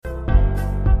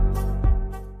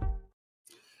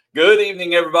Good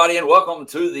evening, everybody, and welcome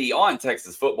to the On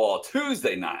Texas Football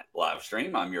Tuesday night live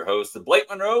stream. I'm your host, Blake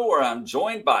Monroe, where I'm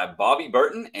joined by Bobby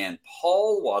Burton and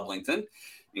Paul Wadlington.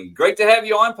 And great to have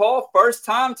you on, Paul. First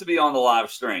time to be on the live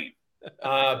stream.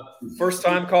 First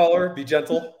time caller. Be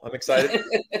gentle. I'm excited.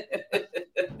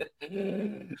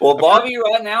 Well, Bobby,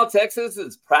 right now, Texas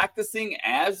is practicing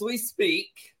as we speak.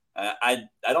 I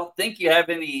don't think you have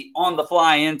any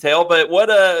on-the-fly intel, but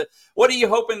what are you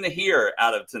hoping to hear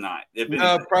out of tonight?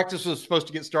 Practice was supposed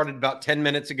to get started about 10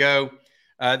 minutes ago.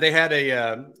 They had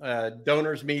a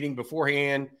donors meeting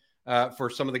beforehand for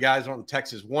some of the guys on the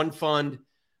Texas One Fund.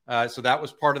 So that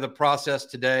was part of the process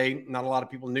today. Not a lot of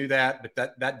people knew that, but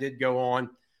that did go on.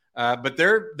 But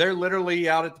they're literally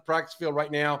out at the practice field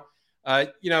right now.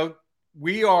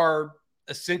 We are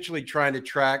essentially trying to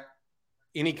track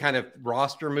any kind of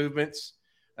roster movements.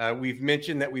 We've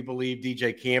mentioned that we believe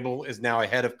DJ Campbell is now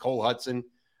ahead of Cole Hudson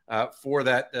for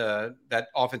that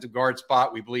offensive guard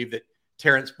spot. We believe that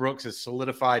Terrence Brooks has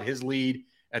solidified his lead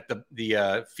at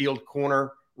the field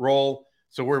corner role.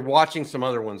 So we're watching some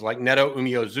other ones like Neto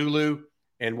Umeozulu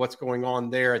and what's going on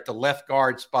there at the left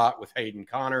guard spot with Hayden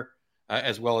Connor,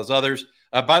 as well as others.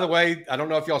 By the way, I don't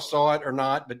know if y'all saw it or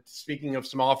not, but speaking of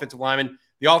some offensive linemen,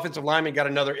 the offensive lineman got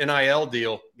another NIL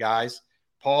deal, guys.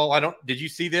 Paul, did you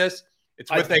see this?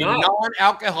 It's with a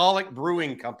non-alcoholic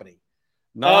brewing company.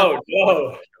 No.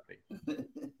 So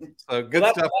good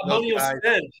stuff. Money will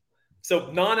spend.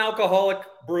 So non-alcoholic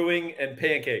brewing and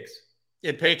pancakes.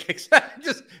 And pancakes.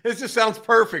 This just sounds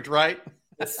perfect, right?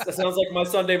 That sounds like my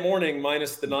Sunday morning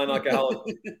minus the non-alcoholic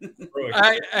brewing.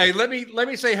 Hey, let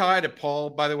me say hi to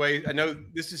Paul, by the way. I know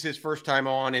this is his first time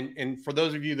on, and for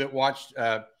those of you that watched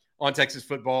On Texas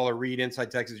Football or read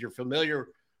Inside Texas, you're familiar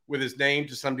with his name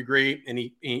to some degree, and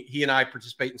he and I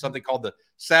participate in something called the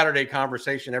Saturday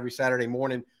Conversation every Saturday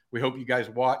morning. We hope you guys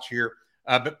watch here.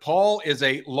 But Paul is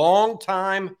a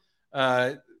longtime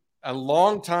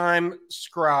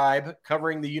scribe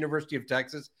covering the University of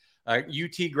Texas,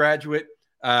 UT graduate,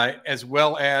 as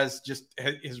well as just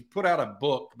has put out a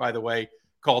book, by the way,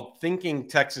 called Thinking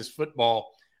Texas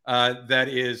Football. That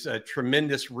is a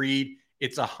tremendous read.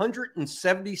 It's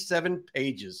 177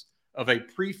 pages of a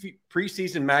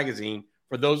preseason magazine.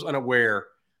 For those unaware,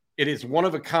 it is one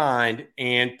of a kind,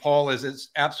 and Paul is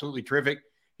absolutely terrific.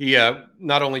 He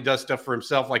not only does stuff for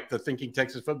himself like the Thinking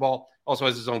Texas Football, also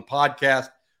has his own podcast,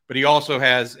 but he also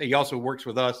works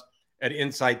with us at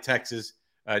Inside Texas,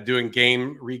 doing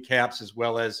game recaps as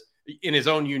well as in his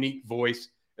own unique voice,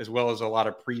 as well as a lot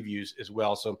of previews as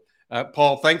well. So,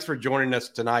 Paul, thanks for joining us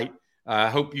tonight. I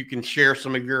hope you can share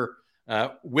some of your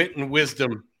wit and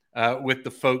wisdom with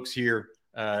the folks here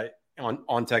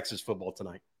on Texas Football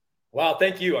tonight. Wow,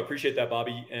 thank you. I appreciate that,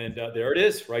 Bobby. And there it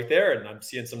is right there. And I'm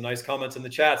seeing some nice comments in the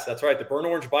chats. That's right. The Burnt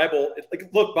Orange Bible.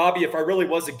 Look, Bobby, if I really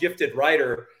was a gifted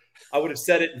writer, I would have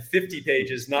said it in 50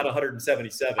 pages, not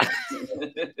 177.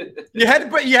 You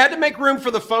had to make room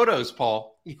for the photos,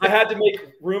 Paul. I had to make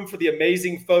room for the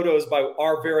amazing photos by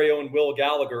our very own Will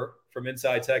Gallagher from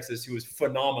Inside Texas, who is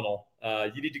phenomenal.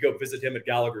 You need to go visit him at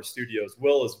Gallagher Studios.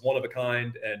 Will is one of a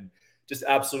kind and just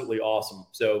absolutely awesome.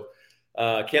 So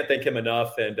can't thank him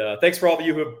enough. And thanks for all of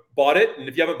you who have bought it. And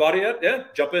if you haven't bought it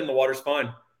yet, jump in. The water's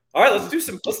fine. All right, let's do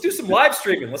some live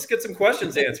streaming. Let's get some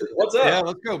questions answered. What's up? Yeah,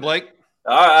 let's go, Blake.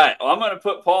 All right. Well, I'm going to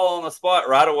put Paul on the spot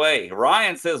right away.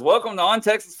 Ryan says, welcome to On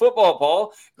Texas Football,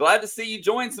 Paul. Glad to see you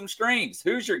join some streams.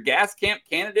 Who's your gas camp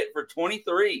candidate for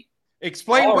 23?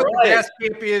 Explain what the gas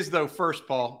camp is, though, first,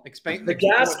 Paul. The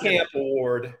Gas Camp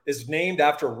Award is named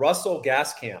after Russell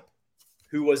Gascamp,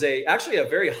 who was actually a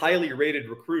very highly rated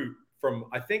recruit from,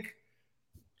 I think,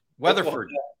 Weatherford,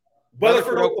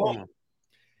 Oklahoma.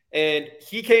 And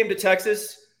he came to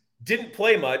Texas, didn't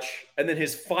play much, and then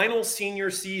his final senior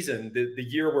season, the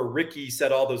year where Ricky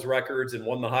set all those records and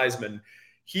won the Heisman,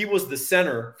 he was the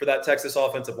center for that Texas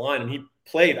offensive line, and he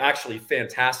played actually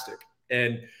fantastic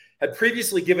and had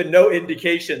previously given no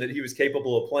indication that he was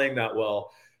capable of playing that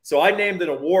well. So I named an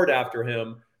award after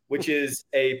him, which is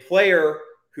a player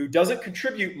who doesn't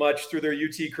contribute much through their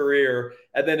UT career,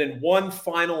 and then in one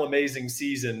final amazing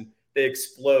season, they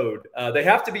explode. They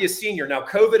have to be a senior. Now,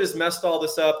 COVID has messed all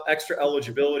this up. Extra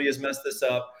eligibility has messed this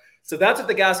up. So that's what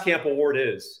the Gas Camp Award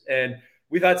is. And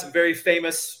we've had some very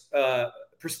famous,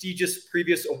 prestigious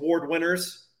previous award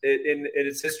winners in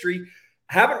its history.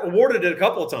 Haven't awarded it a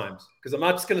couple of times because I'm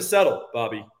not just going to settle,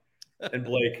 Bobby and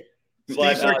Blake. Steve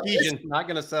Sarkisian, not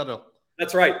going to settle.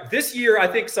 That's right. This year, I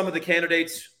think some of the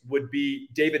candidates would be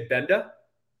David Benda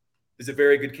is a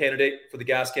very good candidate for the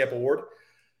Gas Camp Award.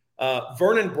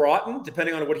 Vernon Broughton,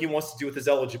 depending on what he wants to do with his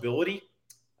eligibility,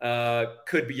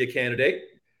 could be a candidate.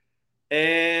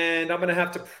 And I'm going to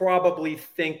have to probably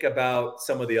think about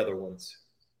some of the other ones.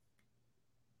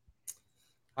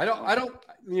 I don't,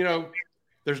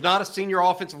 there's not a senior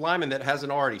offensive lineman that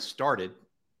hasn't already started.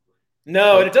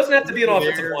 No, and it doesn't have to be an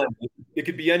offensive lineman. It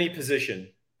could be any position.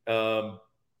 Yeah,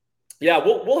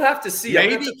 we'll have to see.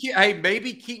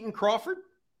 Maybe Keaton Crawford.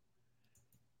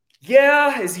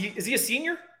 Yeah, is he a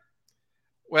senior?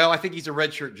 Well, I think he's a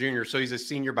redshirt junior, so he's a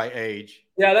senior by age.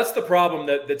 Yeah, that's the problem.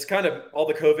 That's kind of all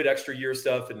the COVID extra year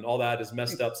stuff and all that has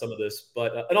messed up some of this.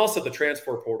 But and also the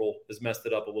transfer portal has messed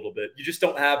it up a little bit. You just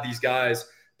don't have these guys,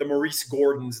 the Maurice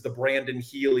Gordons, the Brandon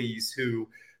Healy's, who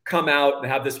come out and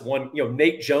have this one.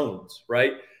 Nate Jones,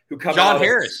 right? Who come John out.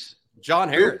 Harris. John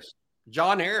Harris.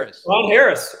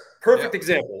 Perfect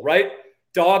example, right?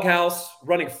 Doghouse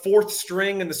running fourth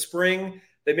string in the spring.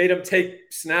 They made him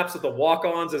take snaps with the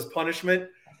walk-ons as punishment.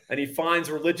 And he finds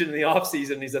religion in the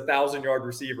offseason. He's a 1,000-yard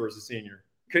receiver as a senior.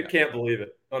 Can't believe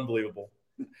it. Unbelievable.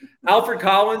 Alfred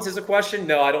Collins is a question.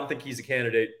 No, I don't think he's a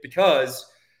candidate because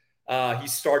he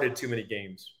started too many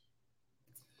games.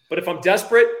 But if I'm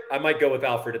desperate, I might go with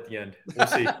Alfred at the end. We'll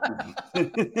see.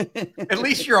 At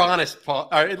least you're honest, Paul.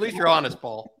 I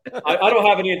don't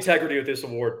have any integrity with this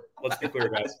award. Let's be clear,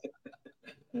 guys.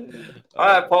 All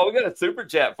right, Paul, we got a super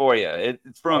chat for you.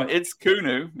 It's from It's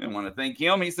Kunu, and want to thank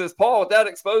him. He says, Paul, without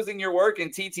exposing your work in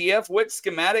TTF, which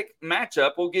schematic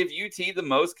matchup will give UT the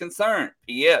most concern?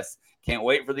 P.S. Can't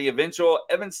wait for the eventual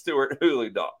Evan Stewart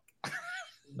Hulu doc.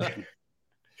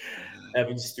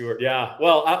 Evan Stewart, yeah.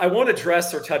 Well, I won't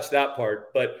address or touch that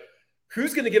part, but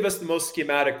who's going to give us the most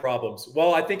schematic problems?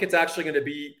 Well, I think it's actually going to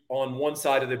be on one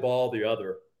side of the ball, the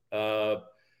other.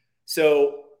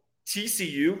 So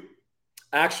TCU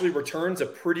actually returns a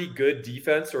pretty good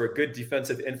defense or a good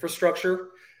defensive infrastructure,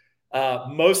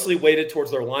 mostly weighted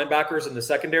towards their linebackers in the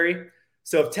secondary.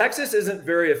 So if Texas isn't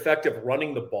very effective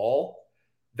running the ball,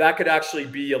 that could actually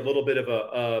be a little bit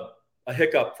of a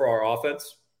hiccup for our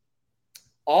offense.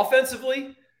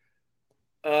 Offensively,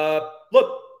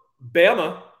 look,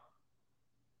 Bama,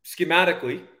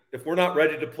 schematically, if we're not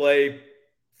ready to play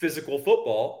physical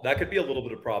football, that could be a little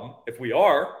bit of a problem. If we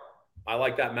are, I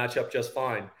like that matchup just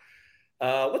fine.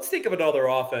 Let's think of another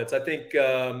offense. I think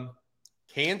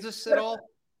Kansas at all?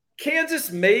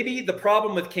 Kansas, maybe. The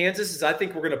problem with Kansas is I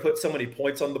think we're going to put so many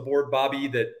points on the board, Bobby,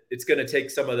 that it's going to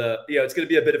take some of the, it's going to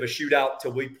be a bit of a shootout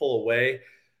till we pull away.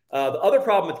 The other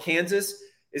problem with Kansas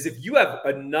is if you have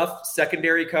enough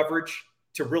secondary coverage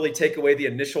to really take away the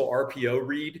initial RPO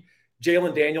read,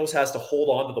 Jalen Daniels has to hold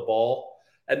on to the ball,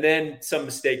 and then some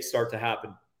mistakes start to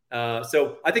happen.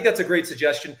 So I think that's a great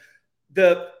suggestion.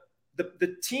 The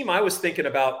team I was thinking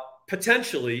about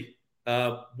potentially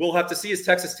we'll have to see is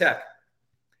Texas Tech.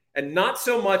 And not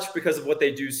so much because of what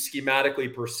they do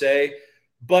schematically per se,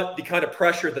 but the kind of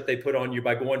pressure that they put on you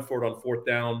by going for it on fourth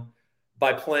down,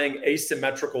 by playing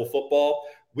asymmetrical football.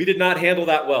 We did not handle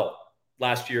that well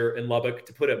last year in Lubbock,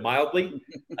 to put it mildly.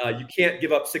 You can't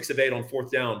give up 6 of 8 on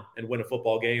fourth down and win a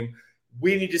football game.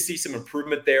 We need to see some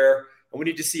improvement there. And we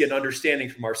need to see an understanding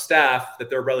from our staff that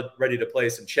they're ready to play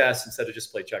some chess instead of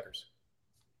just play checkers.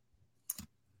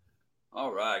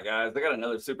 All right, guys. I got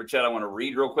another super chat I want to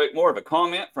read real quick. More of a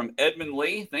comment from Edmund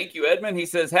Lee. Thank you, Edmund. He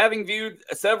says, having viewed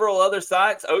several other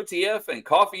sites, OTF and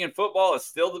Coffee and Football is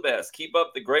still the best. Keep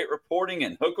up the great reporting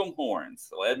and hook 'em horns.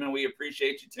 So, Edmund, we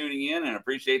appreciate you tuning in and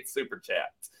appreciate the super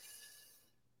chat.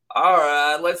 All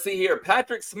right, let's see here.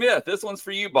 Patrick Smith. This one's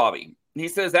for you, Bobby. He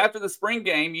says, after the spring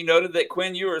game, you noted that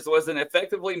Quinn Ewers wasn't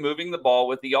effectively moving the ball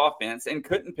with the offense and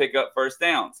couldn't pick up first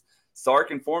downs.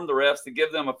 Sark informed the refs to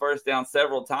give them a first down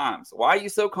several times. Why are you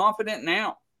so confident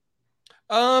now?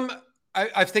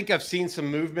 I think I've seen some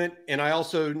movement, and I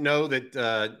also know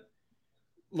that,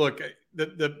 look,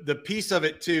 the piece of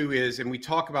it too is, and we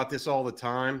talk about this all the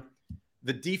time,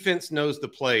 the defense knows the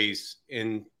plays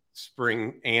in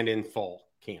spring and in fall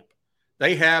camp.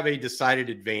 They have a decided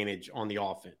advantage on the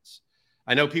offense.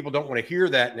 I know people don't want to hear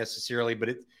that necessarily, but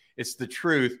it's the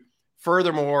truth.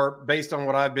 Furthermore, based on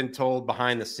what I've been told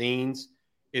behind the scenes,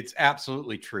 it's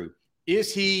absolutely true.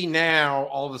 Is he now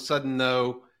all of a sudden,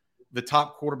 though, the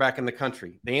top quarterback in the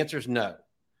country? The answer is no.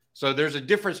 So there's a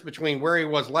difference between where he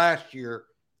was last year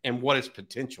and what his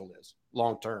potential is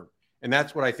long term. And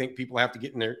that's what I think people have to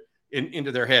get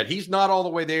into their head. He's not all the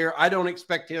way there. I don't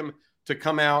expect him to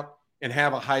come out and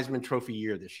have a Heisman Trophy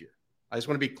year this year. I just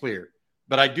want to be clear.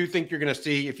 But I do think you're going to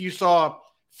see, if you saw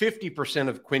 50%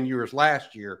 of Quinn Ewers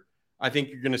last year, I think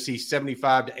you're going to see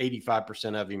 75 to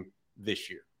 85% of him this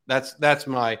year. That's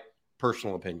my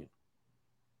personal opinion.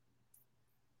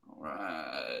 All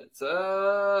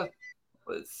right.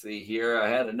 Let's see here. I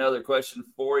had another question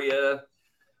for you.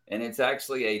 and it's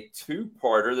actually a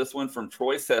two-parter. This one from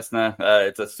Troy Cessna.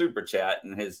 It's a super chat,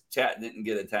 and his chat didn't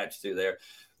get attached to there.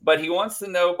 But he wants to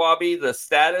know, Bobby, the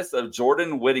status of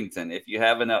Jordan Whittington, if you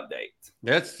have an update.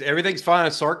 Everything's fine.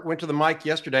 Sark went to the mic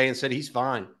yesterday and said he's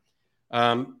fine.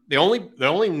 The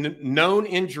only known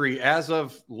injury as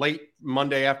of late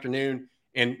Monday afternoon,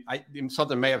 and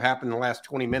something may have happened in the last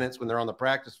 20 minutes when they're on the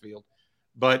practice field,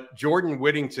 but Jordan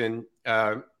Whittington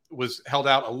was held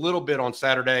out a little bit on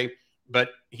Saturday, but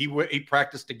he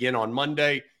practiced again on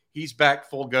Monday. He's back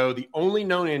full go. The only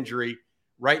known injury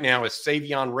right now is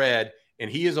Savion Red, and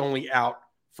he is only out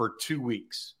for 2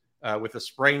 weeks with a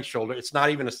sprained shoulder. It's not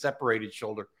even a separated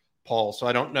shoulder, Paul, so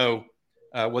I don't know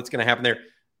what's going to happen there.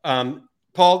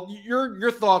 Paul,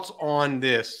 your thoughts on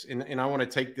this, and I want to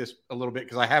take this a little bit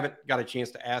because I haven't got a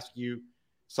chance to ask you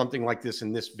something like this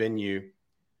in this venue.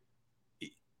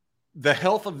 The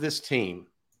health of this team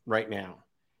right now,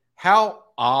 how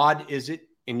odd is it,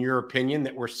 in your opinion,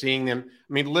 that we're seeing them?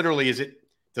 I mean, literally,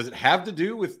 does it have to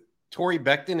do with Torrey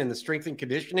Becton and the strength and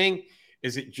conditioning?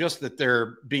 Is it just that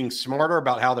they're being smarter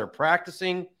about how they're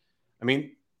practicing? I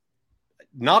mean,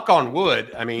 knock on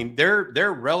wood. I mean,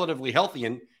 they're relatively healthy,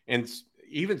 and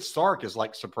even Sark is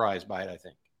like surprised by it, I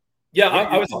think. Yeah,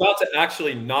 I was about to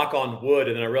actually knock on wood,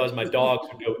 and then I realized my dogs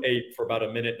would go ape for about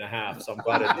a minute and a half. So I'm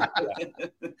glad I didn't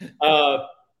do that.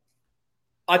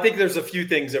 I think there's a few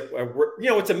things that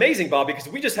it's amazing, Bob, because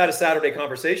we just had a Saturday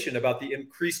conversation about the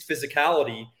increased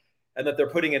physicality and that they're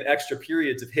putting in extra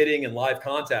periods of hitting and live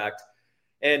contact.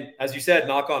 And as you said,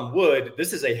 knock on wood,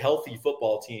 this is a healthy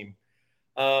football team.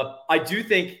 I do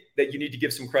think that you need to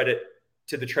give some credit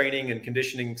to the training and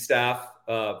conditioning staff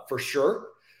for sure.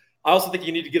 I also think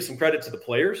you need to give some credit to the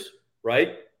players,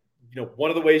 right?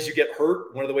 One of the ways you get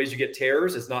hurt, one of the ways you get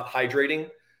tears is not hydrating,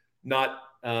 not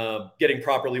getting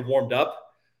properly warmed up,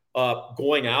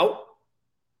 going out,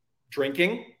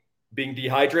 drinking, being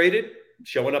dehydrated,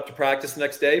 showing up to practice the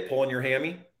next day, pulling your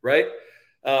hammy, right?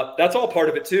 That's all part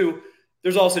of it too.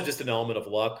 There's also just an element of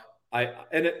luck.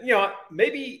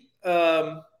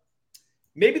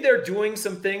 Maybe they're doing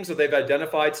some things, or they've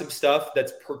identified some stuff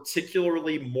that's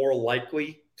particularly more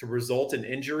likely to result in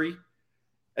injury,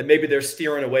 and maybe they're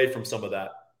steering away from some of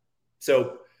that.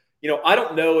 So, I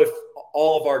don't know if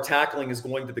all of our tackling is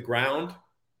going to the ground.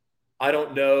 I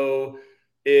don't know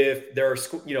if they're,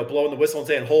 blowing the whistle and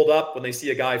saying, hold up, when they see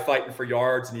a guy fighting for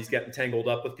yards and he's getting tangled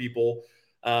up with people.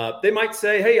 They might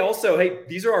say, hey,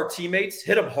 these are our teammates,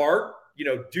 hit them hard,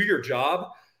 do your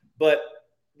job, but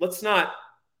let's not,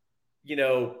 in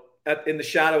the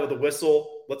shadow of the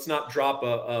whistle, let's not drop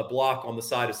a block on the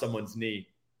side of someone's knee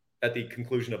at the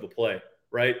conclusion of a play,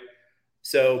 right?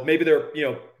 So maybe they're,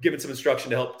 giving some instruction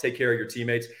to help take care of your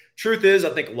teammates. Truth is, I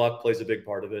think luck plays a big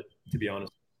part of it, to be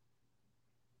honest.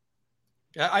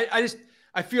 Yeah,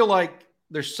 I feel like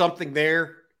there's something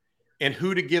there, and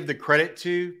who to give the credit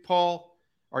to, Paul,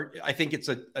 I think it's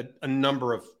a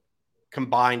number of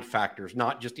combined factors,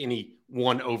 not just any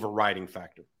one overriding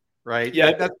factor, right?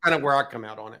 Yeah, that's kind of where I come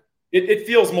out on it. It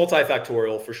feels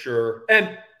multifactorial for sure.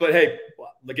 But hey,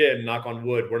 again, knock on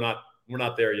wood, we're not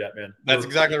there yet, man. That's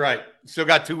exactly right. Still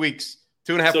got 2 weeks,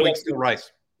 2.5 weeks to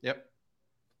Rice. Yep.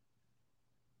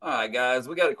 All right, guys,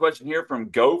 we got a question here from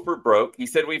Go for Broke. He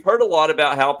said, we've heard a lot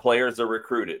about how players are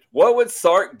recruited. What would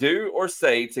Sark do or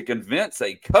say to convince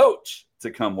a coach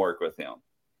to come work with him?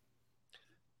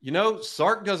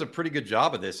 Sark does a pretty good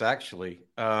job of this, actually.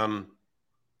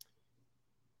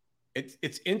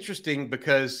 It's interesting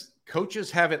because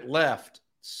coaches haven't left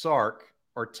Sark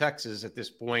or Texas at this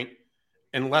point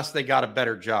unless they got a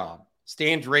better job.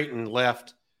 Stan Drayton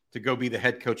left to go be the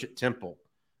head coach at Temple.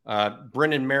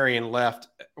 Brendan Marion left,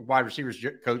 wide receivers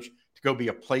coach, to go be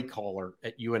a play caller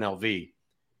at UNLV.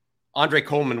 Andre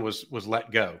Coleman was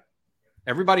let go.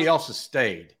 Everybody else has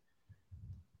stayed.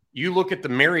 You look at the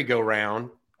merry-go-round,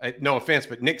 no offense,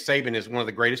 but Nick Saban is one of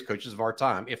the greatest coaches of our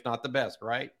time, if not the best,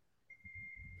 right?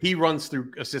 He runs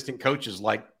through assistant coaches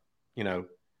like, he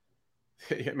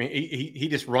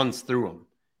just runs through them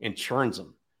and churns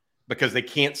them because they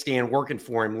can't stand working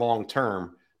for him long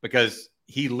term, because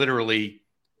he literally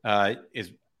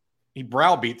he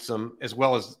browbeats them as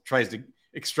well as tries to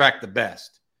extract the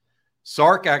best.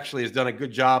 Sark actually has done a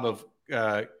good job of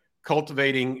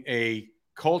cultivating a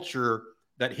culture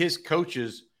that his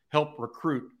coaches help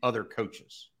recruit other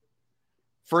coaches.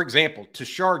 For example,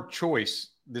 Tashard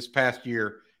Choice this past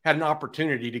year had an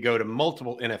opportunity to go to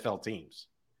multiple NFL teams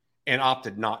and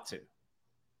opted not to.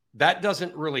 That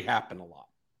doesn't really happen a lot,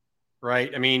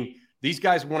 right? I mean, these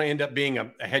guys want to end up being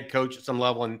a head coach at some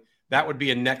level, and that would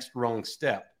be a next wrong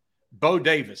step. Bo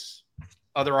Davis,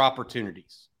 other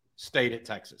opportunities, stayed at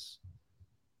Texas.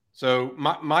 So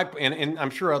and I'm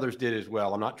sure others did as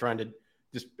well. I'm not trying to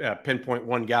just pinpoint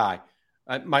one guy.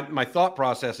 My thought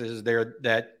process is there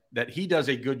that he does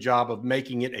a good job of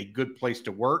making it a good place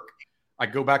to work. I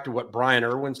go back to what Brian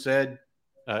Irwin said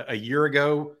a year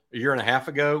and a half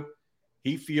ago.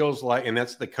 He feels like, and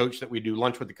that's the coach that we do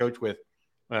lunch with the coach with.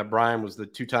 Brian was the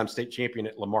 2-time state champion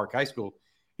at Lamarck High School.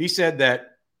 He said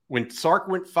that when Sark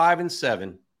went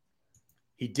 5-7,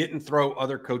 he didn't throw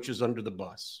other coaches under the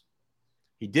bus.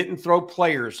 He didn't throw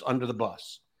players under the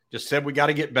bus. Just said, we got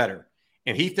to get better.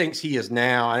 And he thinks he is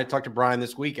now. I talked to Brian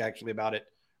this week actually about it,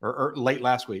 or late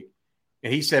last week.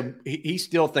 And he said he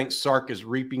still thinks Sark is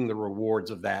reaping the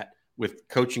rewards of that with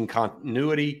coaching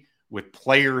continuity, with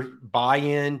player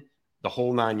buy-in, the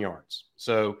whole 9 yards.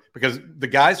 So, because the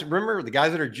guys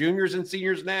that are juniors and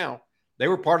seniors now, they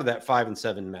were part of that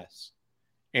 5-7 mess.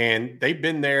 And they've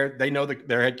been there. They know that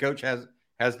their head coach has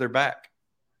their back.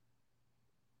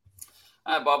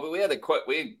 All right, Bobby,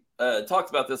 we talked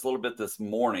about this a little bit this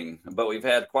morning, but we've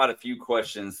had quite a few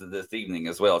questions this evening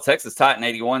as well. Texas Titan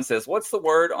 81 says, what's the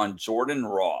word on Jordan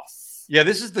Ross? Yeah,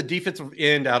 this is the defensive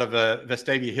end out of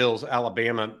Vestavia Hills,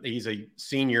 Alabama. He's a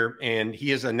senior, and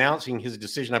he is announcing his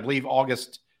decision, I believe,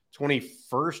 August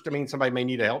 21st. I mean, somebody may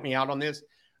need to help me out on this.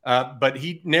 But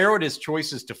he narrowed his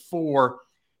choices to 4.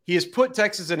 He has put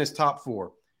Texas in his top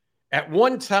 4. At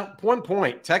one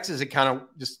point, Texas had kind of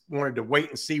just wanted to wait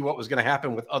and see what was going to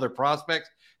happen with other prospects.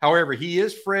 However, he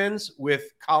is friends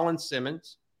with Colin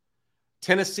Simmons.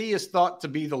 Tennessee is thought to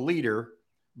be the leader,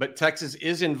 but Texas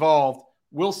is involved.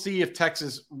 We'll see if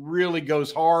Texas really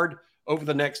goes hard over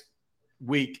the next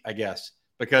week, I guess,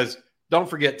 because don't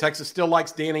forget, Texas still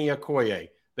likes Danny Okoye.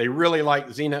 They really like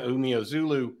Zena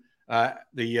Umeozulu,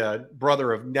 the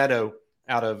brother of Neto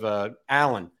out of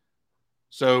Allen.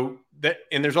 So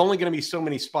and there's only going to be so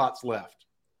many spots left.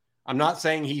 I'm not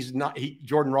saying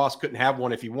Jordan Ross couldn't have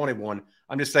one if he wanted one.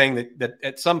 I'm just saying that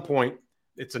at some point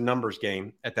it's a numbers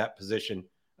game at that position.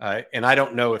 And I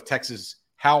don't know if Texas,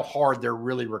 how hard they're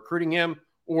really recruiting him,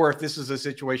 or if this is a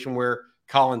situation where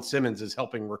Colin Simmons is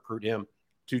helping recruit him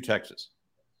to Texas.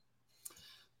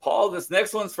 Paul, this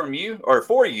next one's for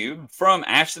you, from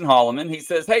Ashton Holloman. He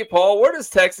says, hey, Paul, where does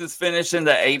Texas finish in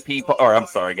the AP poll? Or I'm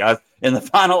sorry, guys, in the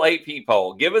final AP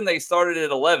poll, given they started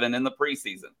at 11 in the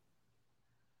preseason?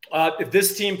 If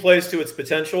this team plays to its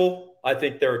potential, I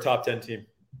think they're a top 10 team.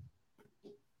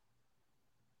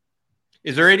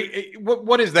 Is there any,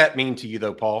 what does that mean to you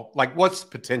though, Paul? Like what's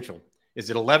potential?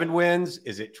 Is it 11 wins?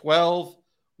 Is it 12?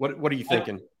 What are you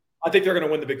thinking? I think they're going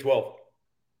to win the Big 12.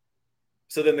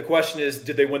 So then the question is,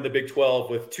 did they win the Big 12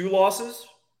 with 2 losses?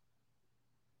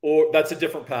 Or that's a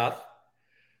different path.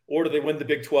 Or do they win the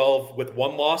Big 12 with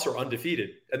 1 loss or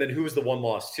undefeated? And then who is the 1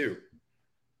 loss to?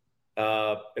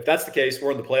 If that's the case,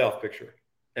 we're in the playoff picture.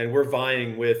 And we're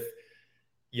vying with,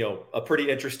 a pretty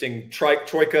interesting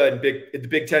troika in the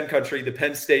Big Ten country, the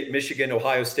Penn State, Michigan,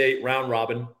 Ohio State round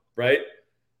robin, right?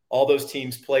 All those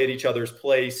teams play at each other's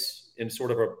place in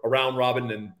sort of a round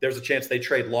robin, and there's a chance they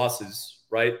trade losses,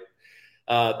 right?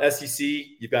 SEC,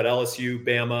 you've got LSU,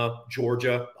 Bama,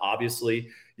 Georgia, obviously.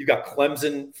 You've got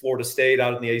Clemson, Florida State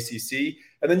out in the ACC.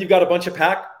 And then you've got a bunch of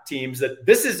Pac teams that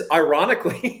this is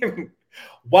ironically,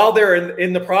 while they're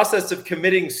in the process of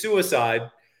committing suicide,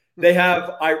 they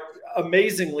have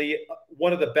amazingly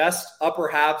one of the best upper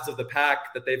halves of the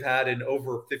pack that they've had in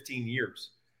over 15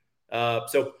 years.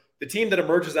 So the team that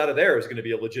emerges out of there is going to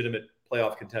be a legitimate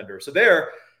playoff contender. So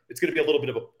it's going to be a little bit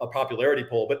of a popularity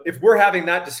poll. But if we're having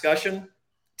that discussion,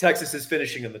 Texas is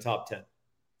finishing in the top 10.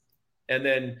 And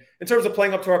then in terms of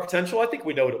playing up to our potential, I think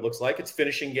we know what it looks like. It's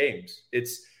finishing games.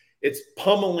 It's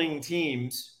pummeling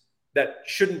teams that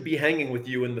shouldn't be hanging with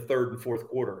you in the third and fourth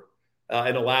quarter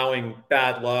and allowing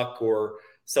bad luck or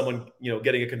someone,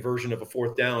 getting a conversion of a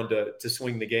fourth down to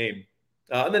swing the game.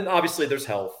 And then obviously there's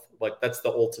health. Like that's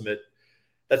the ultimate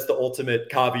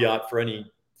caveat for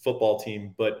any football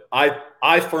team. But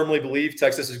I firmly believe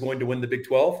Texas is going to win the Big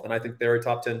 12, and I think they're a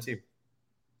top 10 team.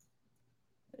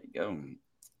 There you go.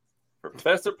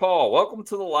 Professor Paul, welcome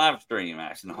to the live stream,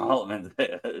 Ashton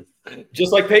Holloman.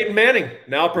 Just like Peyton Manning,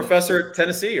 now professor at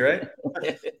Tennessee, right?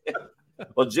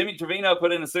 Well, Jimmy Trevino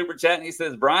put in a super chat, and he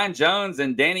says, Brian Jones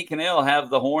and Danny Cannell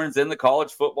have the Horns in the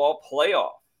college football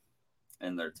playoff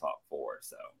in their top 4.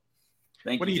 So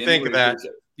what do you think of that? Do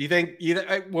you think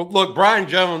well, look, Brian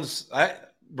Jones, I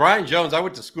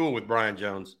went to school with Brian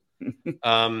Jones.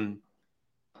 I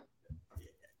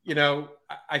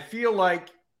feel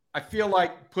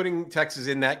like putting Texas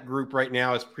in that group right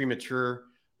now is premature,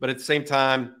 but at the same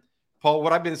time, Paul,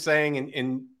 what I've been saying,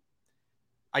 and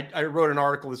I wrote an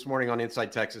article this morning on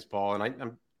Inside Texas, Paul,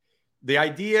 and the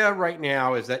idea right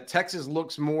now is that Texas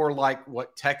looks more like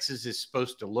what Texas is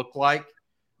supposed to look like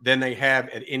than they have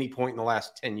at any point in the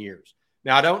last 10 years.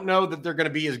 Now, I don't know that they're going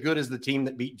to be as good as the team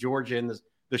that beat Georgia in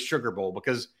the Sugar Bowl,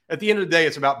 because at the end of the day,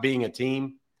 it's about being a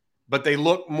team, but they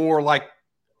look more like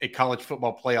a college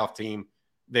football playoff team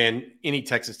than any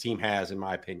Texas team has, in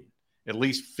my opinion, at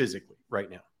least physically right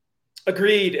now.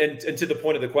 Agreed. And to the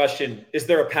point of the question, is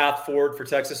there a path forward for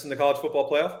Texas in the college football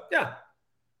playoff? Yeah.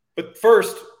 But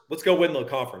first, let's go win the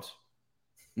conference.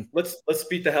 Let's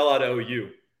beat the hell out of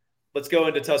OU. Let's go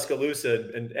into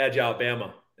Tuscaloosa and edge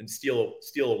Alabama and steal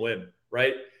a win,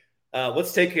 right?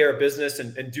 Let's take care of business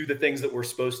and do the things that we're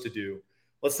supposed to do.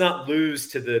 Let's not lose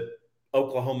to the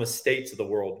Oklahoma States of the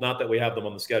world. Not that we have them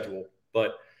on the schedule,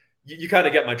 but you kind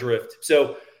of get my drift.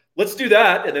 So let's do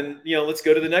that, and then let's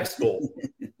go to the next goal.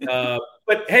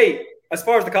 But hey, as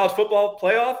far as the college football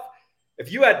playoff,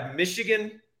 if you had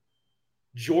Michigan,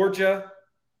 Georgia,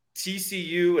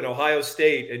 TCU, and Ohio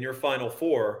State in your Final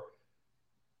Four,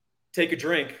 take a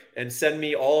drink and send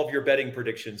me all of your betting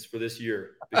predictions for this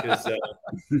year, because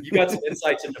you got some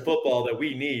insights into football that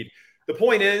we need. The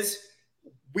point is,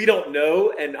 we don't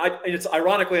know, and it's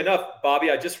ironically enough,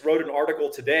 Bobby, I just wrote an article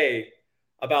today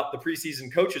about the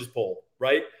preseason coaches poll,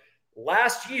 right?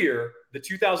 Last year, the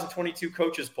 2022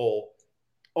 coaches poll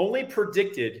only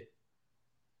predicted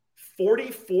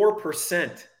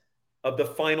 44% of the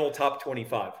final top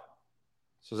 25.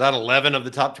 So is that 11 of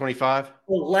the top 25?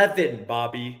 11,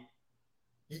 Bobby.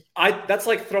 That's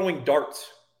like throwing darts,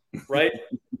 right?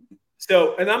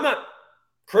 So, and I'm not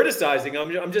criticizing.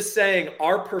 I'm just saying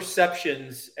our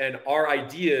perceptions and our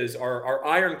ideas are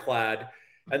ironclad,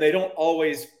 and they don't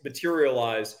always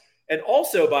materialize. And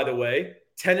also, by the way,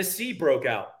 Tennessee broke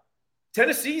out.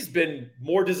 Tennessee's been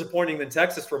more disappointing than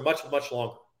Texas for much, much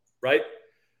longer, right?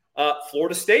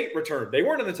 Florida State returned. They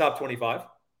weren't in the top 25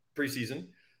 preseason.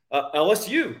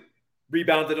 LSU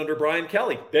rebounded under Brian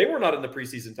Kelly. They were not in the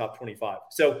preseason top 25.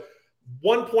 So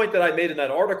one point that I made in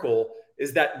that article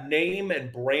is that name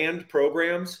and brand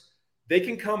programs, they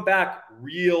can come back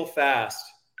real fast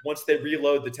once they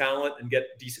reload the talent and get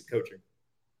decent coaching.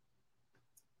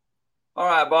 All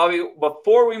right, Bobby,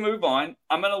 before we move on,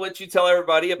 I'm going to let you tell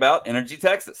everybody about Energy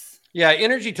Texas. Yeah,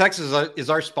 Energy Texas is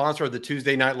our sponsor of the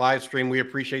Tuesday night live stream. We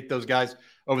appreciate those guys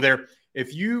over there.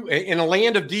 If you, in a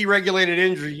land of deregulated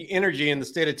energy in the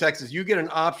state of Texas, you get an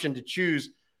option to choose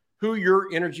who your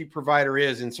energy provider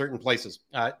is in certain places.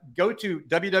 Go to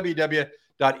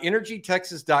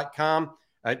www.energytexas.com.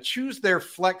 Choose their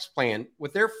flex plan.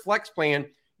 With their flex plan,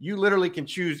 you literally can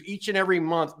choose each and every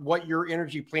month what your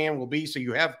energy plan will be, so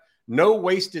you have no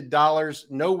wasted dollars,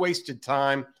 no wasted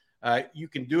time. You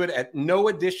can do it at no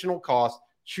additional cost.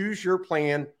 Choose your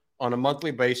plan on a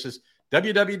monthly basis.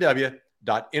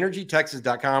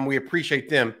 www.energytexas.com. We appreciate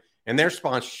them and their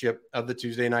sponsorship of the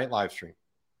Tuesday night live stream.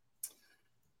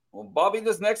 Well, Bobby,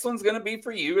 this next one's going to be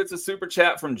for you. It's a super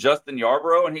chat from Justin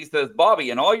Yarborough, and he says, Bobby,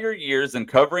 in all your years in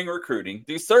covering recruiting,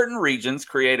 do certain regions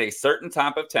create a certain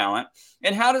type of talent?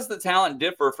 And how does the talent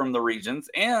differ from the regions?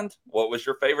 And what was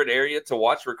your favorite area to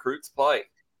watch recruits play?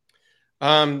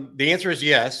 The answer is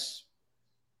yes.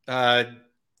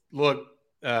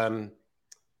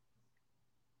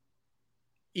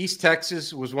 East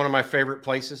Texas was one of my favorite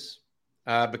places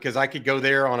because I could go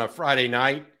there on a Friday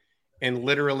night, and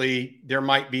literally there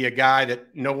might be a guy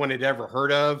that no one had ever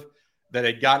heard of that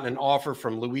had gotten an offer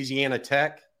from Louisiana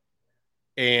Tech,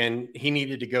 and he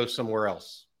needed to go somewhere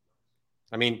else.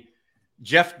 I mean,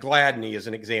 Jeff Gladney is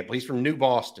an example. He's from New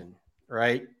Boston,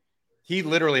 right? He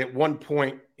literally at one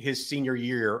point his senior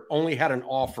year only had an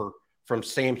offer from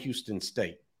Sam Houston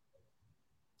State,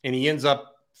 and he ends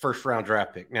up first-round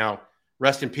draft pick. Now,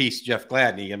 rest in peace, Jeff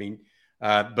Gladney. I mean,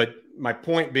 but my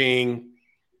point being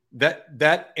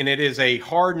that and it is a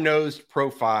hard-nosed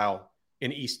profile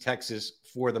in East Texas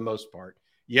for the most part.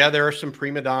 Yeah, there are some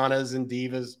prima donnas and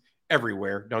divas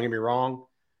everywhere. Don't get me wrong,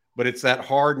 but it's that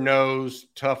hard-nosed,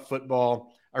 tough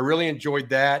football. I really enjoyed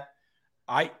that.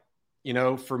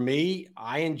 For me,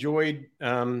 I enjoyed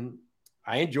going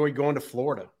to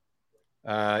Florida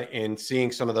and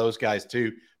seeing some of those guys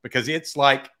too, because it's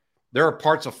like there are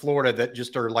parts of Florida that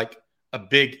just are like a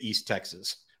big East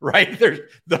Texas, right? There's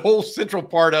the whole central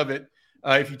part of it.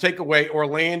 If you take away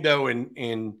Orlando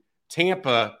and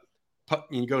Tampa,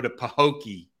 you go to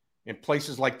Pahokee and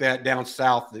places like that down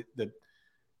south.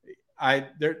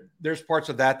 There's parts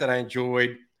of that I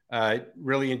enjoyed.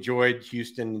 Really enjoyed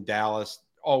Houston and Dallas.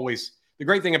 Always the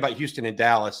great thing about Houston and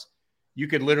Dallas, you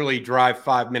could literally drive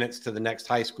 5 minutes to the next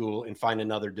high school and find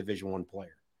another Division I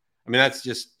player. I mean, that's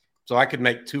just so I could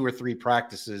make 2 or 3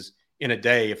 practices in a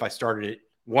day if I started at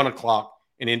 1:00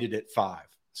 and ended at 5.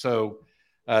 So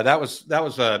that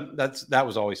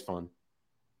was always fun.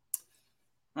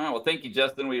 All right. Well, thank you,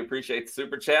 Justin. We appreciate the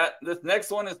super chat. This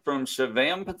next one is from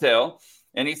Shivam Patel,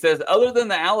 and he says, other than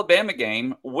the Alabama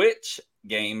game, which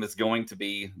game is going to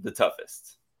be the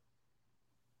toughest?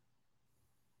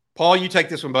 Paul, you take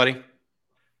this one, buddy.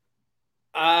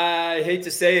 I hate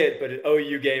to say it, but an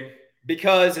OU game,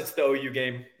 because it's the OU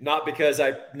game, not because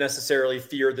I necessarily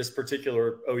fear this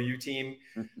particular OU team.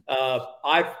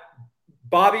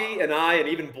 Bobby and I, and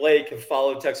even Blake, have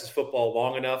followed Texas football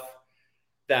long enough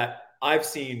that I've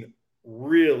seen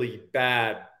really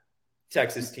bad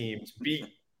Texas teams beat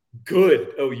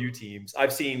good OU teams.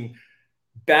 I've seen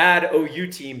bad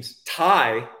OU teams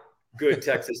tie good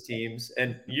Texas teams.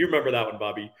 And you remember that one,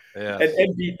 Bobby,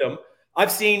 and beat them.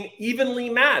 I've seen evenly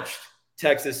matched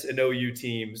Texas and OU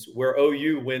teams where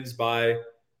OU wins by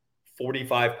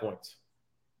 45 points.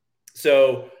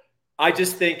 So I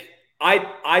just think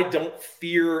I don't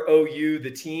fear OU,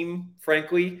 the team,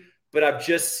 frankly, but I've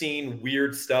just seen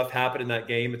weird stuff happen in that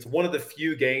game. It's one of the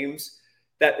few games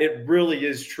that it really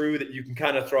is true that you can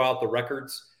kind of throw out the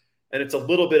records, and it's a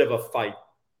little bit of a fight.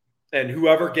 And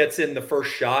whoever gets in the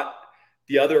first shot,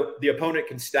 the opponent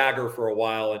can stagger for a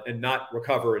while and not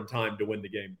recover in time to win the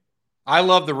game. I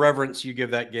love the reverence you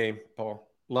give that game, Paul.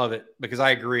 Love it, because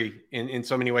I agree in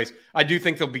so many ways. I do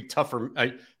think there'll be tougher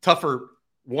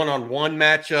one-on-one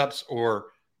matchups or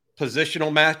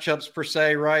positional matchups per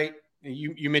se, right?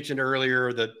 You mentioned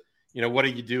earlier that, what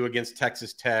do you do against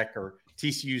Texas Tech or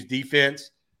TCU's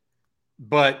defense?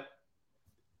 But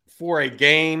for a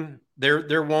game,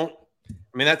 there won't.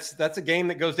 I mean, that's a game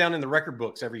that goes down in the record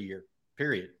books every year.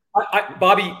 Period.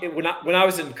 Bobby, when I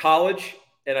was in college,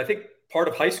 and I think part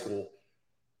of high school,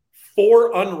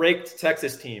 4 unranked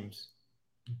Texas teams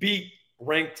beat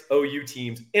ranked OU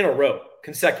teams in a row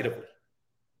consecutively,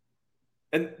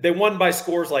 and they won by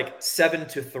scores like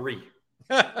 7-3.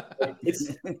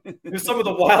 It's some of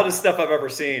the wildest stuff I've ever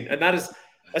seen, and that's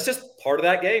just part of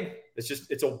that game.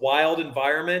 It's a wild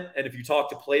environment, and if you talk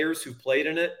to players who played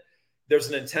in it, there's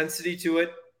an intensity to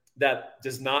it that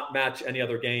does not match any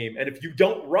other game. And if you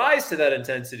don't rise to that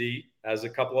intensity, as a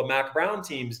couple of Mac Brown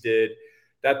teams did,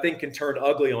 that thing can turn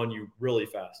ugly on you really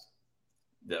fast.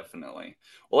 Definitely.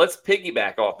 Well, let's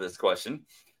piggyback off this question.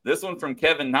 This one from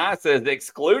Kevin Nye says,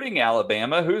 excluding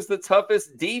Alabama, who's the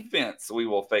toughest defense we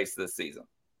will face this season?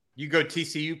 You go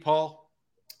TCU, Paul?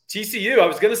 TCU. I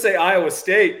was going to say Iowa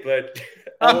State, but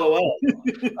LOL.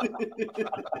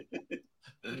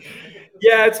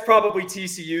 Yeah, it's probably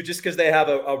TCU just because they have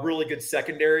a really good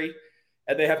secondary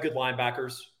and they have good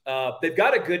linebackers. They've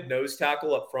got a good nose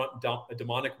tackle up front,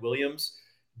 Demonic Williams.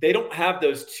 They don't have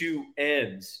those two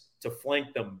ends to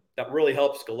flank them. That really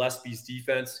helps Gillespie's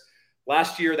defense.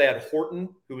 Last year, they had Horton,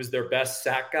 who was their best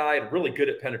sack guy and really good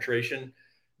at penetration.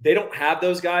 They don't have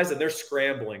those guys, and they're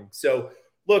scrambling. So,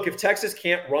 look, if Texas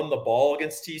can't run the ball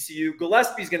against TCU,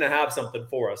 Gillespie's going to have something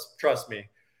for us. Trust me.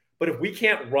 But if we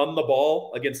can't run the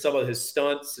ball against some of his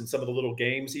stunts and some of the little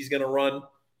games he's going to run,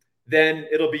 then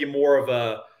it'll be more of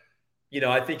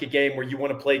I think a game where you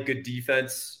want to play good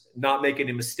defense, not make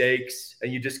any mistakes,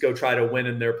 and you just go try to win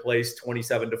in their place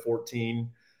 27-14.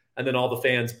 And then all the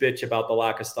fans bitch about the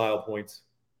lack of style points.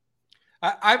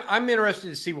 I'm interested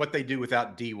to see what they do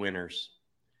without D Winners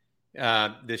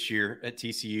this year at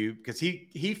TCU, because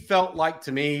he felt like,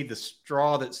 to me, the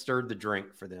straw that stirred the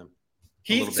drink for them.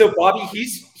 Bobby,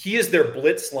 he is their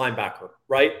blitz linebacker,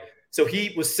 right? So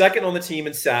he was second on the team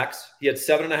in sacks. He had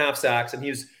 7.5 sacks, and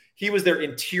he was their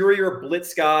interior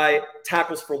blitz guy,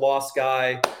 tackles for loss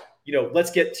guy.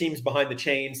 Let's get teams behind the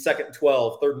chains, 2nd and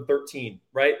 12, 3rd and 13,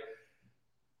 right?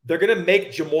 They're going to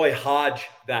make Jamoy Hodge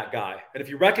that guy. And if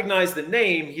you recognize the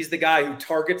name, he's the guy who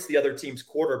targets the other team's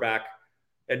quarterback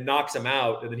and knocks him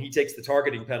out, and then he takes the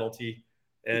targeting penalty,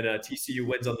 and TCU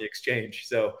wins on the exchange.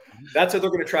 So that's what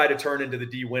they're going to try to turn into the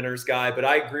D Winners guy. But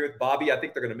I agree with Bobby. I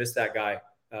think they're going to miss that guy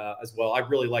as well. I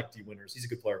really like D Winners. He's a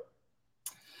good player.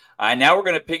 All right, now we're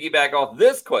going to piggyback off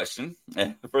this question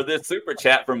for this super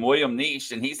chat from William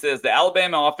Nish, and he says the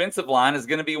Alabama offensive line is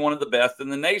going to be one of the best in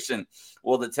the nation.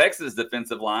 Will the Texas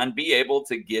defensive line be able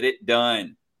to get it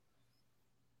done?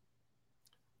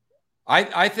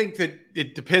 I think that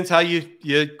it depends how you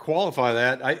qualify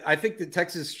that. I think that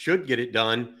Texas should get it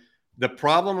done. The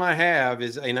problem I have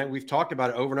is, and we've talked about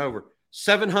it over and over,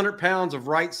 700 pounds of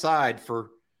right side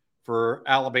for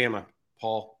Alabama,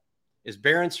 Paul, is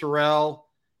Barron Sorrell.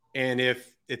 And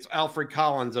if it's Alfred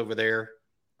Collins over there,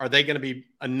 are they going to be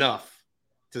enough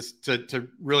to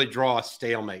really draw a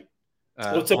stalemate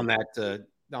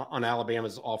on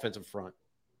Alabama's offensive front?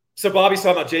 So Bobby's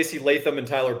talking about J.C. Latham and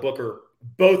Tyler Booker,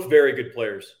 both very good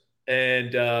players.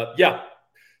 And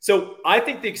So I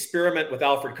think the experiment with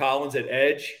Alfred Collins at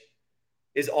edge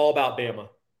is all about Bama.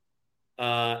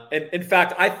 And in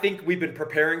fact, I think we've been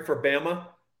preparing for Bama,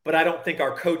 but I don't think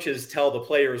our coaches tell the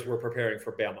players we're preparing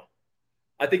for Bama.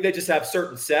 I think they just have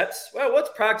certain sets. Well,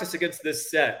 let's practice against this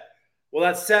set. Well,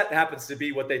 that set happens to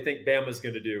be what they think Bama's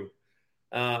going to do.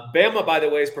 Bama, by the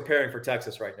way, is preparing for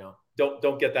Texas right now.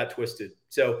 Don't get that twisted.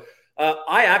 So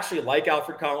I actually like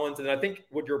Alfred Collins, and I think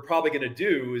what you're probably going to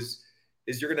do is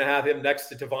you're going to have him next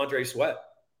to T'Vondre Sweat.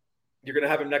 You're going to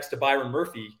have him next to Byron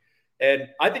Murphy. And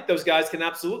I think those guys can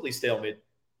absolutely stalemate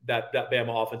that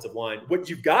Bama offensive line. What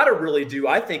you've got to really do,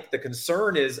 I think the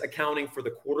concern is accounting for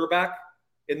the quarterback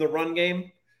in the run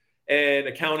game and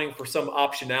accounting for some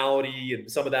optionality and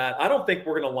some of that. I don't think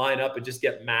we're going to line up and just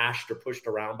get mashed or pushed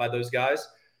around by those guys.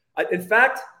 In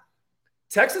fact,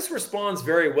 Texas responds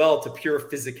very well to pure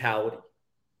physicality.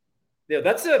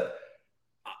 That's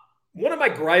one of my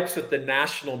gripes with the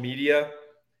national media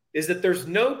is that there's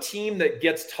no team that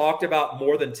gets talked about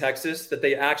more than Texas that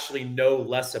they actually know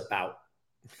less about.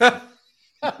 Does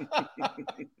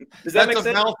that make sense? That's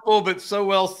a mouthful, but so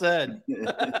well said.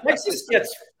 Texas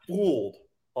gets fooled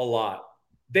a lot.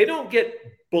 They don't get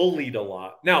bullied a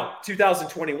lot. Now,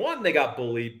 2021, they got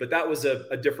bullied, but that was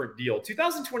a different deal.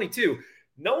 2022,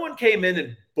 no one came in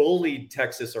and bullied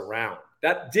Texas around.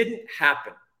 That didn't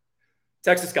happen.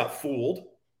 Texas got fooled.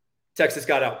 Texas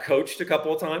got out-coached a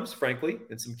couple of times, frankly,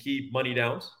 in some key money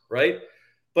downs, right?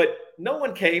 But no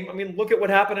one came. I mean, look at what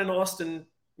happened in Austin,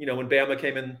 when Bama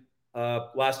came in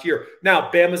last year.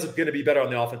 Now, Bama's going to be better on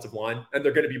the offensive line, and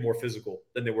they're going to be more physical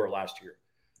than they were last year.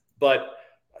 But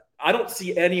I don't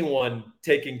see anyone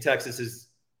taking Texas's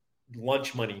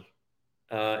lunch money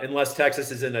unless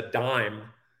Texas is in a dime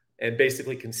and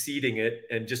basically conceding it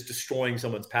and just destroying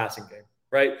someone's passing game,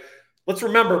 right? Let's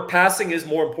remember, passing is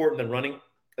more important than running.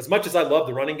 As much as I love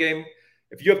the running game,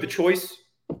 if you have the choice,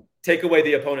 take away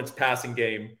the opponent's passing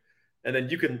game, and then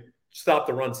you can stop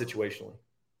the run situationally.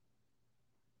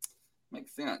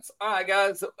 Makes sense. All right,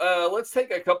 guys, let's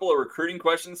take a couple of recruiting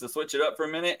questions to switch it up for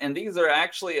a minute. And these are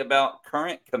actually about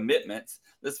current commitments.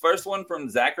 This first one from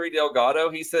Zachary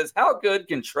Delgado. He says, how good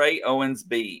can Trey Owens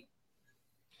be?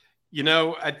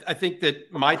 I think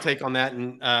that my take on that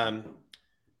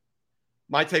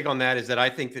is that I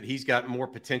think that he's got more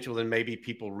potential than maybe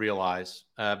people realize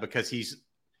because he's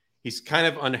kind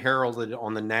of unheralded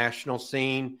on the national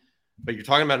scene. But you're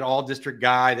talking about an all-district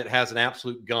guy that has an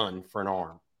absolute gun for an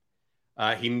arm.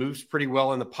 He moves pretty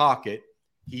well in the pocket.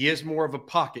 He is more of a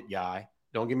pocket guy.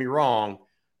 Don't get me wrong.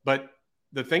 But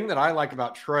the thing that I like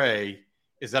about Trey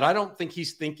is that I don't think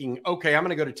he's thinking, okay, I'm going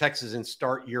to go to Texas and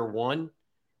start year one.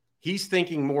 He's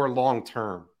thinking more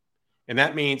long-term. And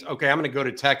that means, okay, I'm going to go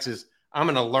to Texas. I'm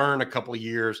going to learn a couple of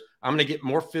years. I'm going to get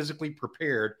more physically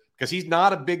prepared because he's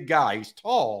not a big guy. He's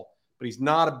tall, but he's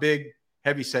not a big,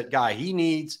 heavy-set guy. He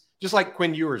needs, just like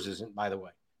Quinn Ewers isn't, by the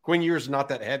way. Quinn Ewers is not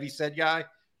that heavy-set guy.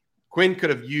 Quinn could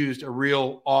have used a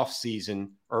real off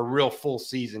season or a real full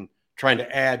season trying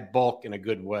to add bulk in a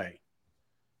good way.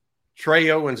 Trey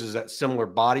Owens is that similar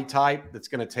body type that's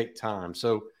going to take time.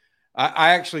 So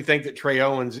I actually think that Trey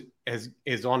Owens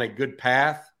is on a good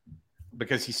path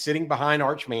because he's sitting behind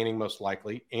Arch Manning most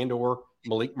likely and or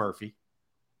Malik Murphy.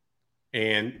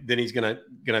 And then he's going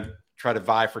to try to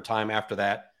vie for time after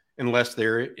that unless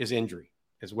there is injury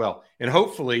as well. And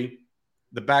hopefully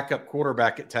the backup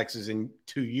quarterback at Texas in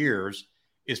 2 years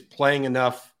is playing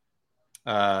enough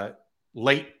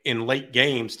late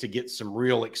games to get some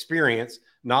real experience,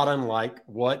 not unlike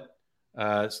what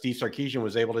Steve Sarkisian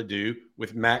was able to do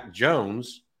with Mac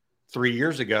Jones 3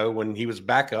 years ago when he was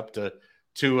backup to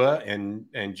Tua and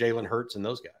Jalen Hurts and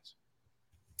those guys.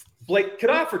 Blake, can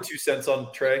I offer 2 cents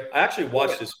on Trey? I actually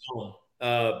watched his film.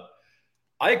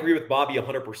 I agree with Bobby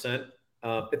 100%.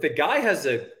 If a guy has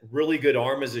a really good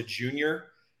arm as a junior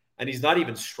and he's not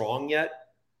even strong yet,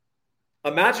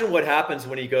 imagine what happens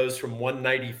when he goes from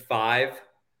 195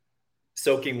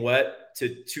 soaking wet to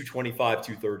 225,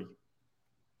 230.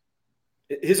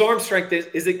 His arm strength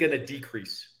isn't going to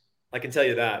decrease. I can tell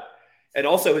you that. And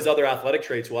also his other athletic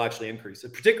traits will actually increase.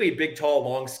 Particularly big, tall,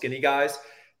 long, skinny guys,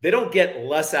 they don't get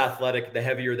less athletic the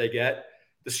heavier they get.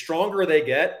 The stronger they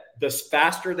get, the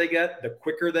faster they get, the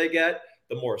quicker they get,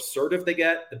 the more assertive they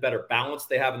get, the better balance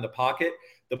they have in the pocket,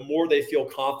 the more they feel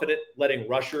confident letting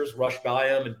rushers rush by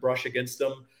them and brush against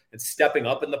them and stepping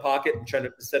up in the pocket and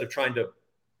instead of trying to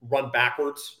run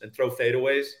backwards and throw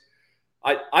fadeaways.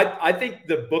 I think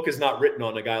the book is not written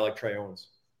on a guy like Trey Owens.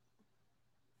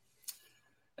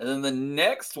 And then the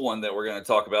next one that we're going to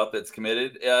talk about that's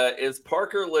committed is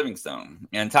Parker Livingstone.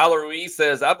 And Tyler Ruiz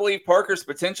says, I believe Parker's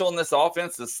potential in this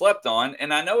offense is slept on,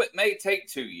 and I know it may take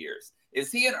 2 years.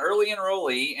 Is he an early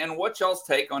enrollee, and what y'all's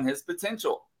take on his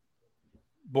potential?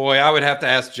 Boy, I would have to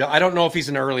ask Joe. I don't know if he's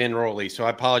an early enrollee, so I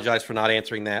apologize for not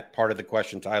answering that part of the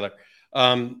question, Tyler.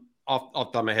 Off the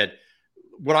top of my head.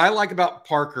 What I like about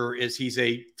Parker is he's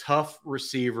a tough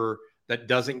receiver that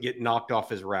doesn't get knocked off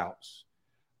his routes.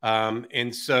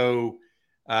 And so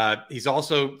he's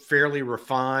also fairly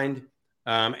refined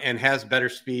and has better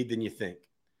speed than you think.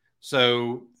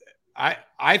 So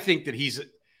I think that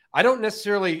I don't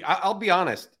necessarily, I'll be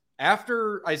honest,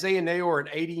 after Isaiah Nayor and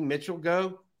A.D. Mitchell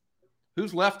go,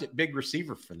 who's left at big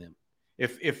receiver for them?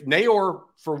 If Nayor,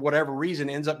 for whatever reason,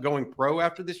 ends up going pro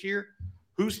after this year,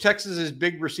 who's Texas's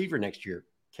big receiver next year?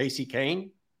 Casey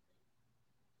Kane?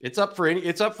 It's up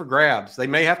for grabs. They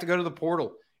may have to go to the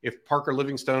portal if Parker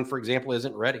Livingstone, for example,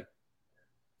 isn't ready.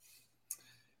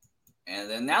 And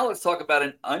then now let's talk about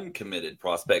an uncommitted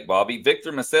prospect, Bobby.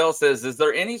 Victor Massell says, is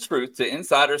there any truth to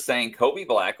insiders saying Kobe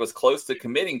Black was close to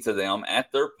committing to them at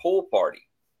their pool party?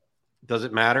 Does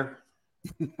it matter?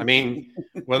 I mean,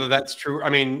 whether that's true, I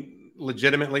mean,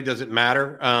 legitimately, does it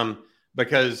matter?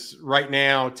 Because right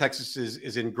now, Texas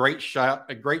is in great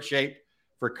shape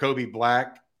for Kobe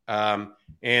Black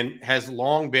and has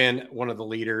long been one of the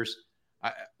leaders.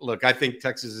 I think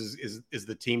Texas is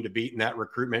the team to beat in that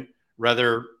recruitment,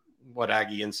 rather what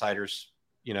Aggie insiders,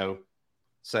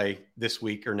 say this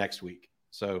week or next week.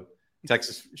 So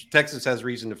Texas has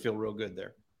reason to feel real good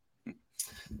there.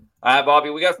 All right, Bobby,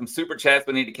 we got some super chats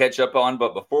we need to catch up on.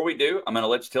 But before we do, I'm going to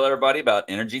let you tell everybody about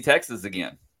Energy Texas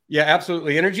again. Yeah,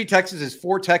 absolutely. Energy Texas is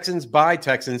for Texans by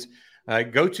Texans.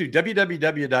 Go to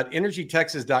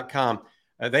www.energytexas.com.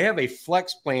 They have a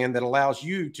flex plan that allows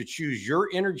you to choose your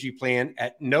energy plan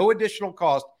at no additional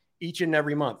cost each and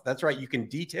every month. That's right. You can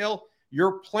detail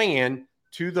your plan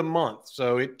to the month.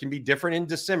 So it can be different in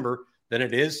December than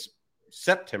it is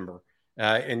September.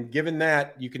 And given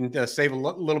that, you can save a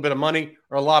little bit of money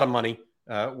or a lot of money,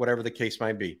 whatever the case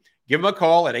might be. Give them a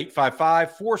call at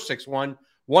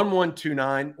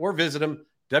 855-461-1129 or visit them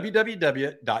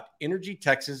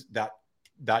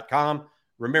www.energytexas.com.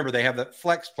 Remember, they have that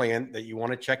flex plan that you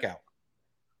want to check out.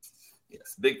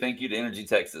 Yes, big thank you to Energy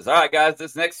Texas. All right, guys,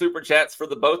 this next super chat's for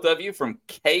the both of you from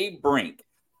K Brink.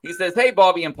 He says, hey,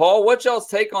 Bobby and Paul, what y'all's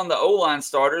take on the O-line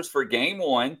starters for game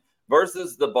one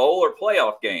versus the bowl or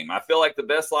playoff game? I feel like the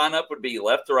best lineup would be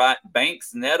left to right,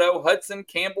 Banks, Neto, Hudson,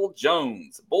 Campbell,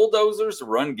 Jones. Bulldozers,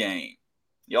 run game.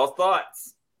 Y'all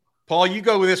thoughts? Paul, you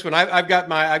go with this one. I've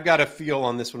got a feel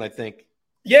on this one, I think.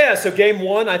 Yeah, so game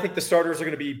one, I think the starters are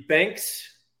going to be Banks,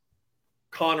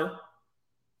 Connor,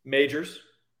 Majors,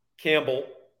 Campbell,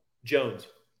 Jones.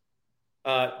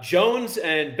 Jones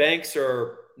and Banks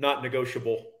are not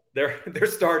negotiable. They're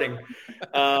starting.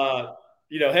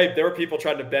 Hey, there were people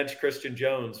trying to bench Christian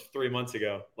Jones 3 months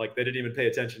ago. Like, they didn't even pay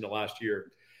attention to last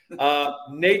year.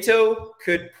 NATO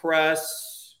could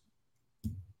press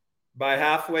by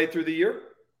halfway through the year.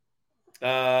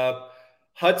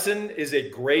 Hudson is a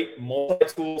great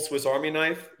multi-tool Swiss Army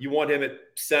knife. You want him at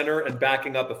center and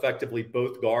backing up effectively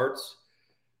both guards.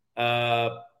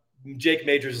 Jake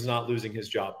Majors is not losing his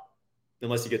job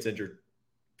unless he gets injured.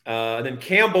 And then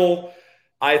Campbell,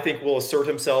 I think, will assert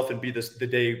himself and be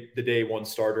the day one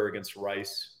starter against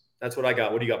Rice. That's what I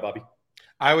got. What do you got, Bobby?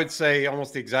 I would say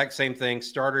almost the exact same thing.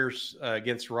 Starters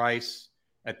against Rice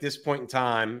at this point in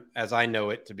time, as I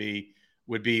know it to be,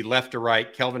 would be left to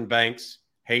right, Kelvin Banks,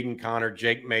 Hayden Connor,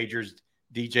 Jake Majors,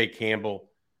 DJ Campbell,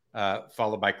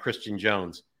 followed by Christian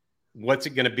Jones. What's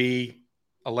it going to be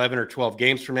 11 or 12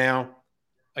 games from now?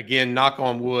 Again, knock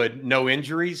on wood, no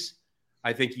injuries.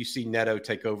 I think you see Neto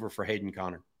take over for Hayden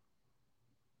Connor.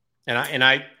 And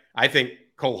I think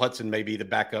Cole Hudson may be the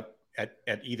backup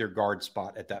at either guard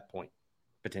spot at that point,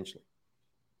 potentially.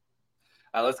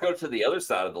 Let's go to the other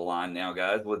side of the line now,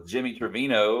 guys, with Jimmy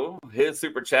Trevino. His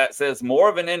super chat says, more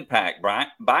of an impact,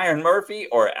 Byron Murphy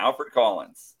or Alfred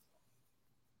Collins?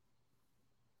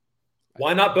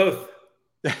 Why not both?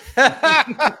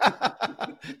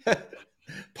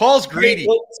 Paul's greedy.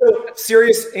 So,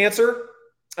 serious answer.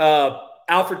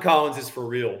 Alfred Collins is for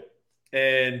real.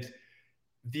 And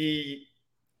the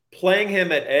playing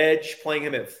him at edge, playing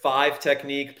him at 5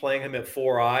 technique, playing him at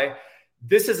 4-eye,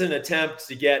 this is an attempt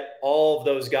to get all of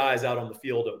those guys out on the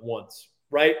field at once,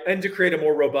 right? And to create a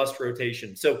more robust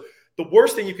rotation. So the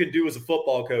worst thing you can do as a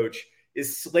football coach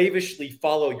is slavishly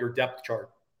follow your depth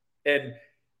chart. And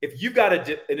if you've got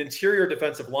an interior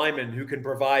defensive lineman who can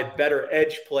provide better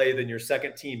edge play than your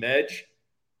second team edge,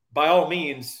 by all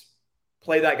means,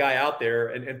 play that guy out there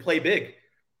and play big.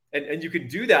 And you can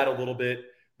do that a little bit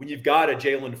when you've got a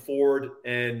Jalen Ford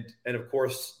and of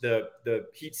course the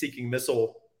heat-seeking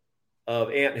missile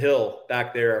of Ant Hill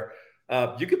back there.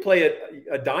 You could play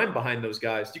a dime behind those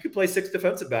guys. You could play 6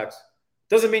 defensive backs.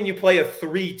 Doesn't mean you play a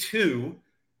 3-2.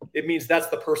 It means that's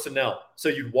the personnel. So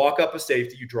you'd walk up a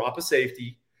safety, you drop a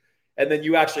safety, and then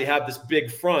you actually have this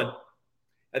big front,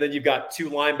 and then you've got 2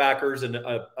 linebackers and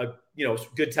a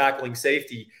good tackling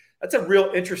safety. That's a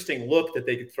real interesting look that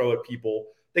they could throw at people.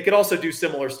 They could also do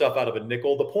similar stuff out of a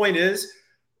nickel. The point is,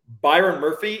 Byron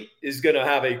Murphy is going to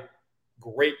have a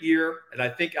great year, and I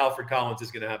think Alfred Collins is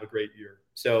going to have a great year.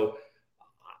 So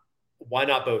why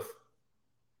not both?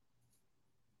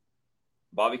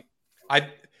 Bobby?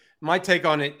 My take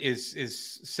on it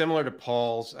is similar to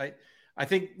Paul's. I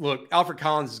think, look, Alfred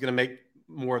Collins is going to make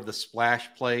more of the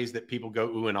splash plays that people go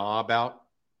ooh and ah about,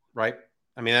 right?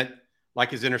 I mean, like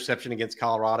his interception against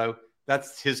Colorado,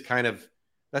 that's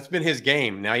been his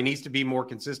game. Now he needs to be more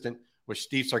consistent, which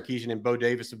Steve Sarkisian and Bo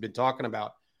Davis have been talking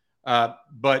about.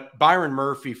 But Byron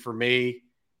Murphy, for me,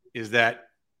 is that,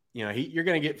 you're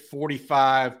going to get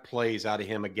 45 plays out of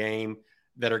him a game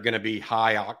that are going to be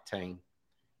high octane.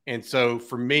 And so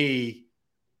for me,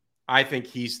 I think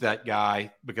he's that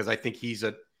guy because I think he's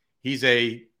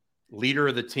a leader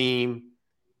of the team.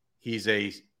 He's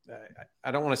I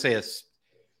don't want to say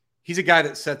he's a guy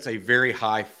that sets a very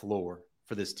high floor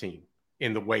for this team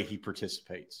in the way he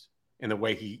participates, in the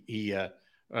way he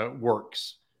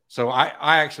works. So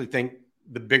I actually think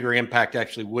the bigger impact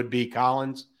actually would be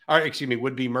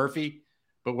Murphy.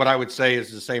 But what I would say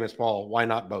is the same as Paul. Why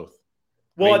not both?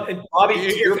 Well, and Bobby,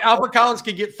 if Alfred Collins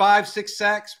could get 5-6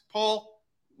 sacks, Paul,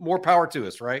 more power to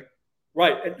us, right?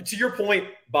 Right. And to your point,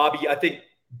 Bobby, I think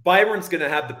Byron's going to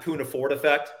have the Poona Ford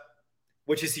effect,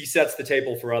 which is he sets the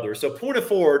table for others. So Poona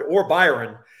Ford or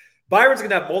Byron's going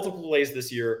to have multiple plays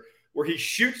this year where he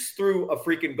shoots through a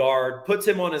freaking guard, puts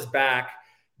him on his back,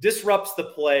 disrupts the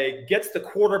play, gets the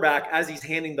quarterback as he's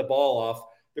handing the ball off.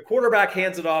 The quarterback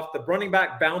hands it off. The running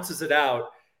back bounces it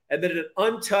out. And then an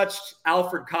untouched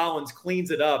Alfred Collins cleans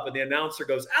it up. And the announcer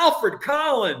goes, Alfred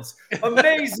Collins,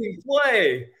 amazing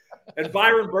play. And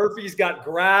Byron Murphy's got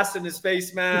grass in his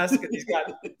face mask. And he's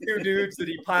got 2 dudes that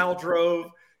he pile drove.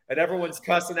 And everyone's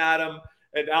cussing at him.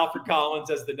 And Alfred Collins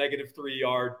has the -3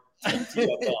 yard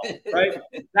TFL, right?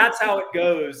 That's how it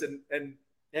goes. And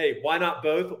hey, why not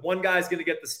both? One guy's going to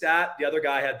get the stat. The other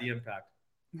guy had the impact.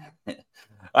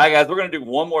 All right, guys, we're going to do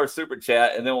one more super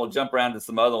chat, and then we'll jump around to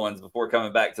some other ones before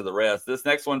coming back to the rest. This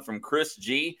next one from Chris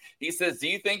G. He says, do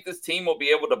you think this team will be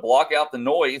able to block out the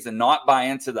noise and not buy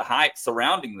into the hype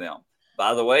surrounding them?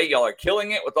 By the way, y'all are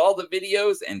killing it with all the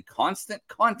videos and constant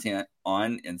content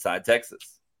on Inside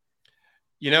Texas.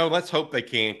 Let's hope they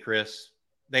can, Chris.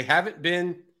 They haven't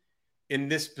been in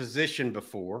this position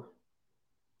before.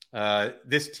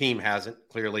 This team hasn't,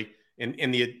 clearly.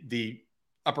 And the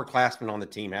upperclassmen on the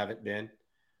team haven't been.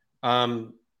 I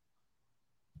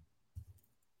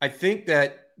think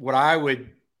that what I would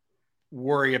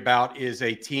worry about is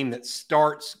a team that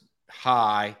starts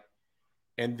high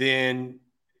and then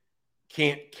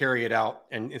can't carry it out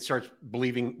and starts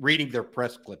reading their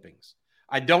press clippings.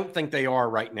 I don't think they are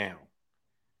right now.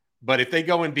 But if they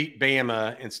go and beat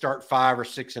Bama and start 5 or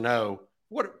 6-0,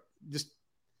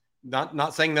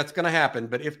 not saying that's going to happen,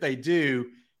 but if they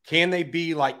do, can they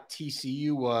be like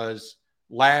TCU was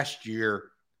last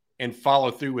year and follow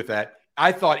through with that?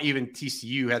 I thought even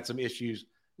TCU had some issues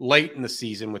late in the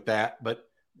season with that, but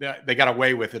they got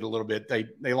away with it a little bit.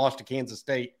 They lost to Kansas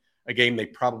State, a game they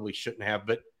probably shouldn't have.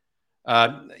 But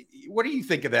what do you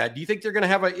think of that? Do you think they're going to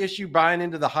have an issue buying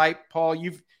into the hype, Paul?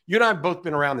 You and I have both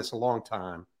been around this a long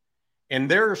time, and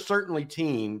there are certainly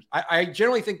teams. I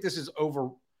generally think this is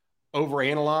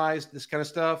overanalyzed, this kind of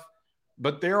stuff,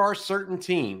 but there are certain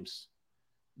teams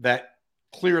that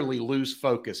clearly lose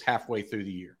focus halfway through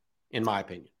the year, in my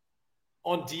opinion.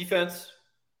 On defense,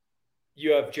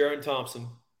 you have Jaron Thompson,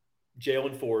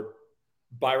 Jalen Ford,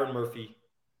 Byron Murphy,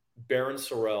 Barron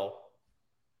Sorrell.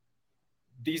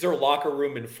 These are locker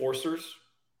room enforcers.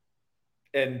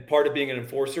 And part of being an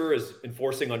enforcer is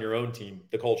enforcing on your own team,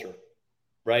 the culture,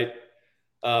 right?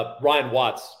 Ryan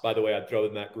Watts, by the way, I'd throw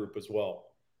in that group as well.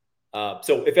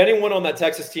 So if anyone on that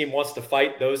Texas team wants to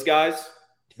fight those guys,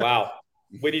 wow,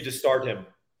 we need to start him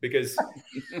because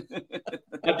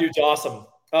that dude's awesome.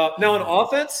 Now on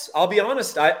offense, I'll be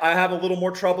honest, I have a little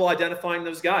more trouble identifying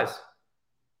those guys.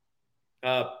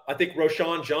 I think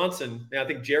Roschon Johnson, and I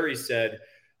think Jerry said,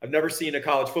 I've never seen a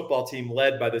college football team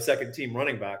led by the second team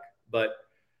running back, but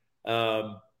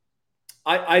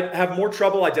I have more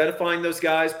trouble identifying those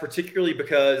guys, particularly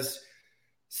because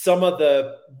some of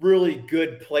the really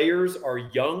good players are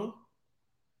young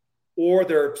or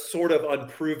they're sort of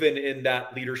unproven in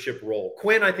that leadership role.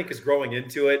 Quinn, I think, is growing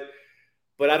into it,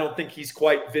 but I don't think he's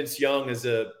quite Vince Young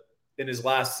in his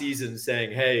last season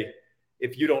saying, hey,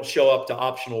 if you don't show up to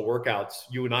optional workouts,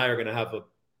 you and I are going to have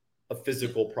a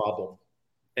physical problem.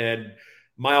 And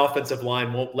my offensive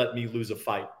line won't let me lose a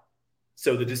fight.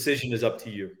 So the decision is up to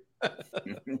you.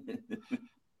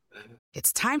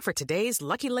 It's time for today's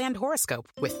Lucky Land horoscope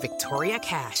with Victoria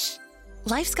Cash.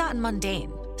 Life's gotten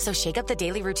mundane, so shake up the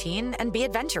daily routine and be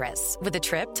adventurous with a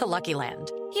trip to Lucky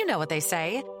Land. You know what they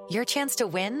say, your chance to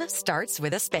win starts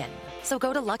with a spin. So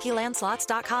go to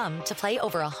LuckyLandSlots.com to play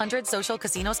over 100 social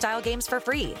casino-style games for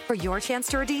free for your chance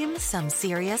to redeem some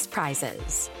serious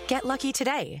prizes. Get lucky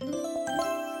today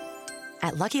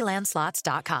at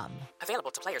LuckyLandSlots.com.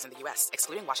 Available to players in the U.S.,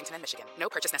 excluding Washington and Michigan. No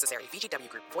purchase necessary. VGW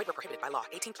Group. Void where prohibited by law.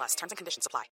 18+. Terms and conditions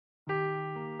apply.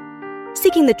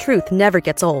 Seeking the truth never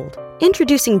gets old.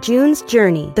 Introducing June's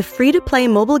Journey, the free-to-play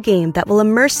mobile game that will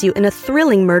immerse you in a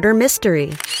thrilling murder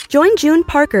mystery. Join June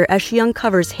Parker as she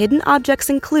uncovers hidden objects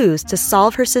and clues to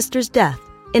solve her sister's death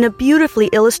in a beautifully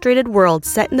illustrated world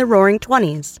set in the Roaring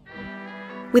 '20s.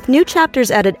 With new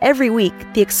chapters added every week,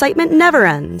 the excitement never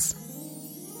ends.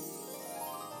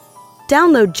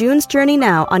 Download June's Journey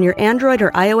now on your Android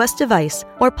or iOS device,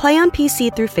 or play on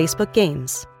PC through Facebook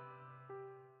Games.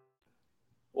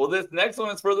 Well, this next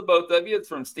one is for the both of you. It's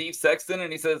from Steve Sexton,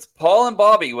 and he says, Paul and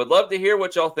Bobby would love to hear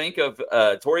what y'all think of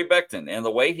Torrey Becton and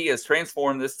the way he has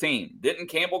transformed this team. Didn't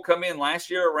Campbell come in last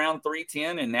year around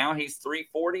 310, and now he's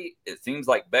 340? It seems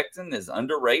like Becton is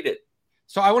underrated.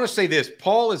 So I want to say this.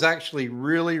 Paul is actually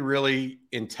really, really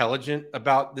intelligent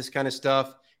about this kind of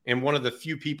stuff, and one of the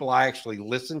few people I actually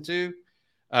listen to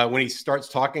when he starts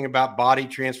talking about body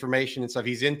transformation and stuff.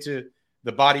 He's into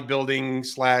the bodybuilding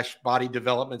 / body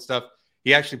development stuff.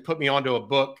 He actually put me onto a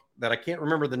book that I can't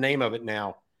remember the name of it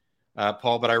now,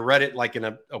 Paul, but I read it like in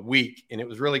a week, and it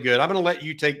was really good. I'm going to let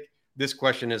you take this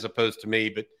question as opposed to me,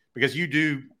 but because you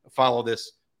do follow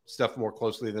this stuff more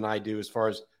closely than I do as far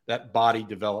as that body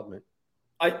development.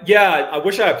 I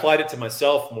wish I applied it to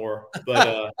myself more,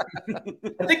 but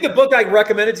I think the book I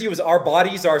recommended to you was Our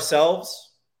Bodies, Ourselves.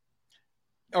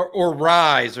 Or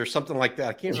Rise or something like that.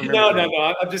 I can't remember.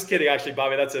 No. I'm just kidding. Actually,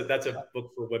 Bobby, that's a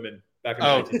book for women back in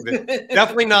the 90s.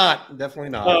 Definitely not.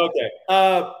 Definitely not. Oh,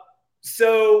 okay.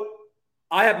 So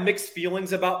I have mixed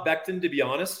feelings about Becton, to be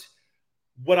honest.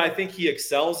 What I think he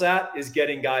excels at is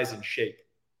getting guys in shape.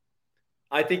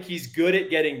 I think he's good at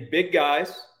getting big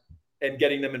guys and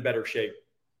getting them in better shape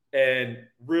and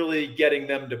really getting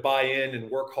them to buy in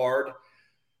and work hard.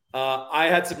 I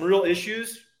had some real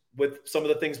issues with some of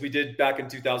the things we did back in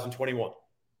 2021.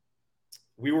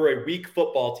 We were a weak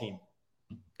football team,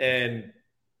 and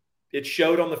it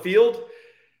showed on the field,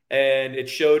 and it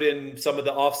showed in some of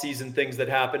the offseason things that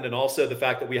happened, and also the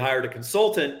fact that we hired a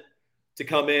consultant to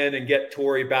come in and get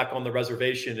Torrey back on the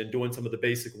reservation and doing some of the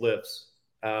basic lifts.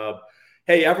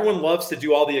 Hey, everyone loves to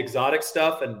do all the exotic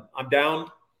stuff, and I'm down.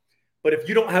 But if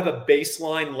you don't have a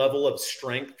baseline level of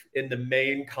strength in the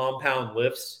main compound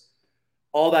lifts,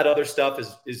 all that other stuff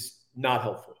is not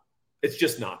helpful. It's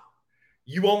just not.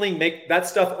 You only make that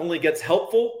stuff only gets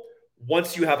helpful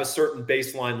once you have a certain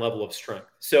baseline level of strength.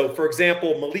 So, for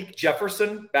example, Malik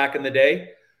Jefferson back in the day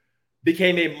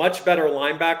became a much better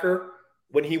linebacker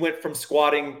when he went from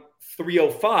squatting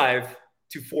 305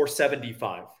 to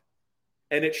 475.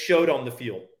 And it showed on the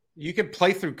field. You can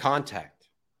play through contact.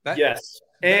 Yes.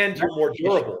 And you're more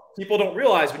durable. People don't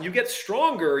realize when you get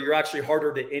stronger, you're actually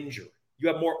harder to injure. You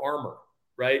have more armor,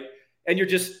 right? And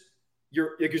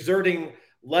you're exerting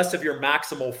less of your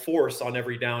maximal force on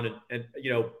every down. And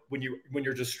when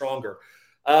you're just stronger.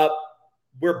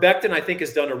 Where Becton, I think,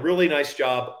 has done a really nice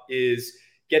job is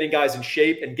getting guys in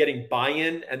shape and getting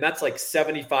buy-in. And that's like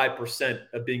 75%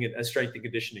 of being a strength and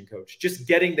conditioning coach, just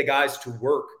getting the guys to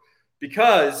work,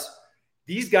 because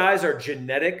these guys are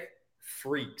genetic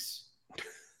freaks.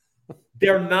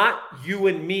 They're not you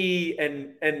and me.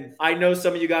 And I know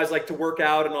some of you guys like to work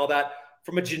out and all that.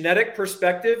 From a genetic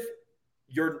perspective,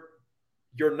 you're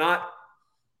not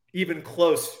even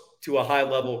close to a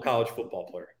high-level college football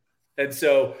player. And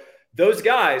so those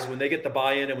guys, when they get the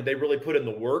buy-in and when they really put in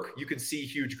the work, you can see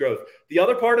huge growth. The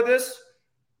other part of this,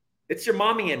 it's your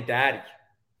mommy and daddy.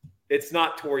 It's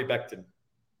not Torrey Becton.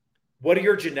 What are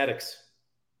your genetics?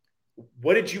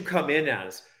 What did you come in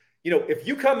as? If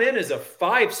you come in as a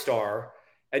 5-star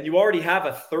and you already have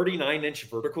a 39-inch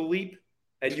vertical leap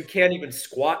and you can't even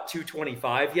squat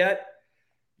 225 yet,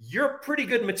 you're pretty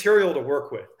good material to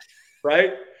work with,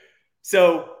 right?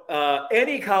 So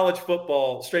any college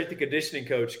football strength and conditioning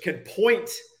coach can point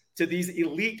to these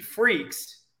elite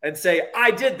freaks and say,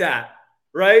 I did that,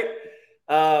 right?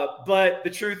 But the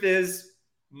truth is,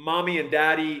 mommy and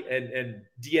daddy and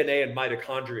DNA and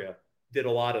mitochondria did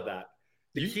a lot of that.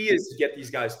 The key is to get these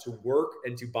guys to work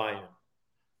and to buy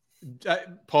in.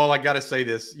 Paul, I got to say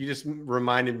this. You just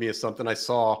reminded me of something I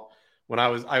saw when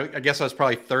I guess I was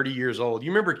probably 30 years old.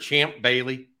 You remember Champ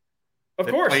Bailey? Of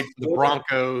course. Played for the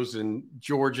Broncos and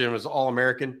Georgia and was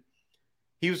All-American.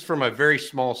 He was from a very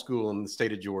small school in the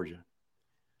state of Georgia.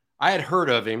 I had heard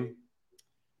of him,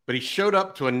 but he showed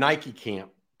up to a Nike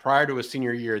camp prior to his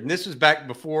senior year. And this was back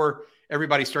before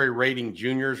everybody started rating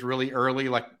juniors really early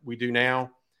like we do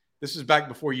now. This is back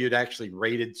before you had actually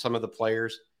rated some of the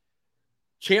players.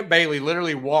 Champ Bailey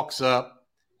literally walks up,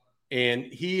 and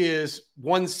he is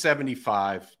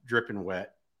 175, dripping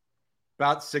wet,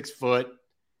 about 6 foot.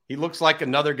 He looks like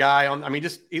another guy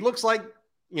he looks like,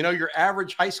 your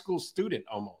average high school student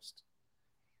almost.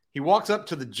 He walks up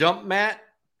to the jump mat,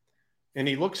 and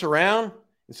he looks around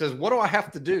and says, "What do I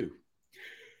have to do?"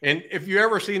 And if you've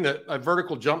ever seen a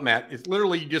vertical jump mat, it's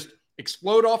literally you just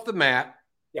explode off the mat,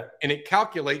 and it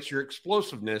calculates your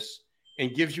explosiveness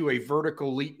and gives you a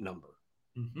vertical leap number.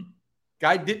 Mm-hmm.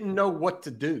 Guy didn't know what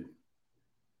to do.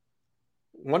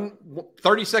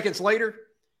 30 seconds later,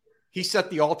 he set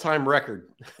the all-time record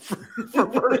for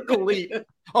vertical leap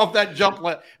off that jump.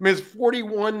 I mean, it's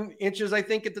 41 inches, I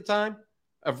think, at the time.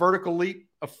 A vertical leap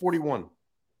of 41.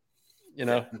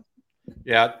 Yeah.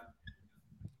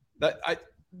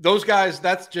 Those guys,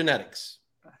 that's genetics,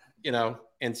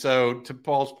 And so, to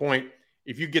Paul's point,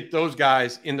 if you get those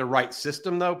guys in the right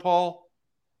system, though, Paul,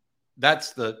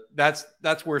 that's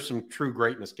where some true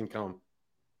greatness can come.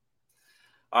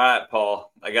 All right,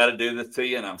 Paul, I got to do this to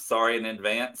you, and I'm sorry in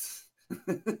advance.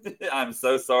 I'm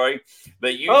so sorry.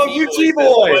 But UT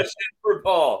boy. Question for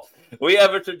Paul. We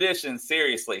have a tradition.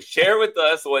 Seriously, share with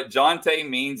us what Jonte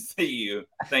means to you.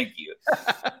 Thank you.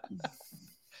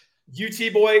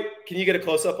 UT boy, can you get a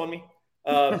close up on me?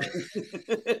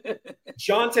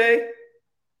 Jonte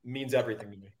means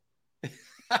everything to me.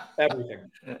 Everything.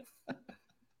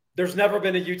 There's never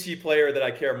been a UT player that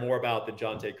I care more about than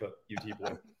Jonte Cook, UT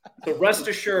boy. So rest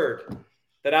assured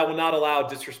that I will not allow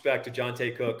disrespect to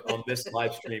Jonte Cook on this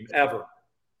live stream ever.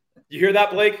 You hear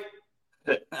that, Blake?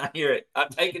 I hear it. I'm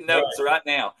taking notes right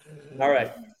now. All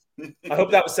right. I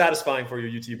hope that was satisfying for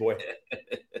you, UT boy.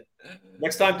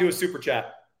 Next time, do a super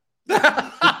chat.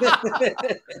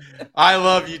 I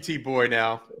love UT boy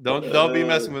now. Don't be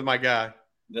messing with my guy.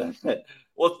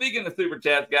 Well, speaking of super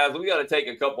chats, guys, we got to take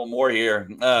a couple more here.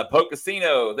 Poke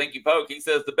Casino, thank you, Poke. He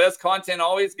says, the best content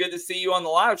always. Good to see you on the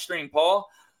live stream, Paul.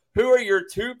 Who are your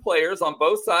two players on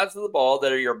both sides of the ball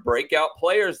that are your breakout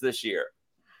players this year?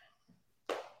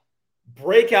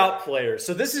 Breakout players.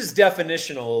 So this is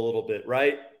definitional a little bit,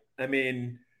 right? I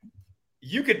mean,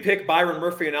 you could pick Byron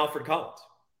Murphy and Alfred Collins,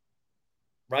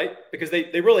 right? Because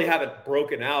they really haven't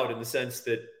broken out in the sense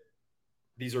that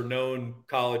these are known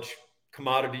college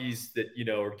commodities that,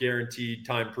 are guaranteed,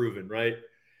 time proven, right?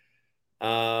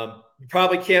 You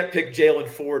probably can't pick Jalen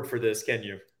Ford for this, can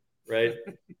you? Right?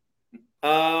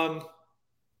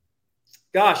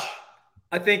 Gosh,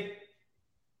 I think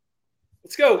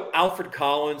let's go Alfred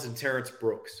Collins and Terrence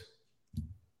Brooks.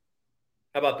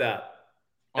 How about that?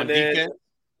 On defense?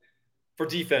 For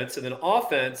defense. And then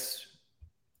offense,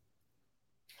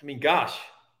 gosh.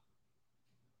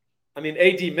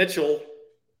 A.D. Mitchell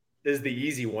is the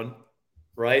easy one,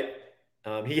 right?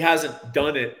 He hasn't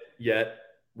done it yet,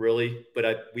 really,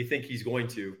 but we think he's going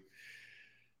to.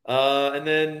 And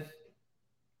then,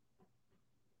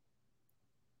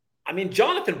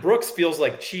 Jonathan Brooks feels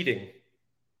like cheating.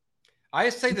 I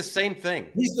say the same thing.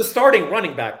 He's the starting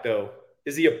running back, though.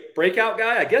 Is he a breakout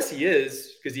guy? I guess he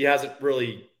is, because he hasn't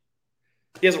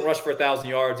rushed for 1,000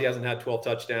 yards. He hasn't had 12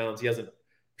 touchdowns. He hasn't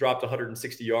dropped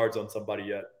 160 yards on somebody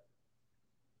yet.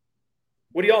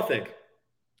 What do y'all think?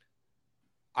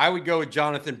 I would go with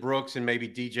Jonathan Brooks and maybe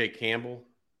DJ Campbell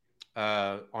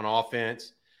on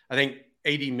offense. I think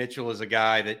A.D. Mitchell is a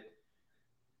guy that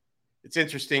it's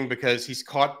interesting because he's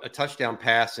caught a touchdown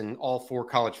pass in all 4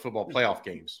 college football playoff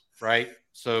games, right?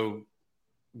 So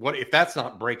what if that's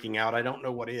not breaking out? I don't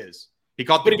know what is. He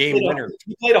caught the game winner.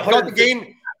 He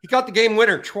caught the game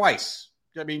winner twice.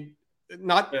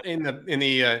 Not in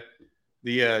the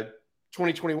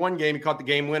 2021 game. He caught the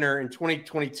game winner in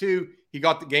 2022. He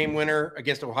got the game winner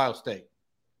against Ohio State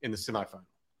in the semifinal.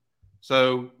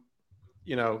 So,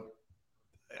 I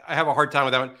have a hard time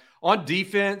with that one. On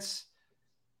defense,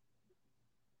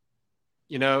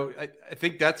 I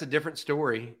think that's a different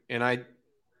story. And I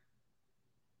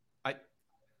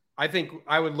think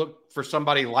I would look for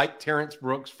somebody like Terrence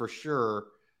Brooks for sure.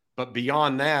 But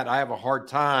beyond that, I have a hard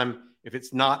time if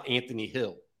it's not Anthony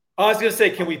Hill. I was going to say,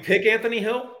 can we pick Anthony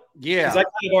Hill? Yeah. Because I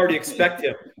kind of already expect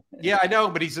him. Yeah, I know,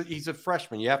 but he's a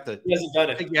freshman. He hasn't done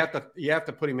it. I think you have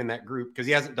to put him in that group because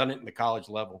he hasn't done it in the college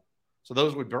level. So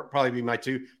those would probably be my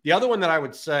two. The other one that I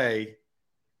would say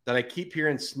that I keep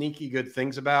hearing sneaky good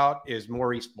things about is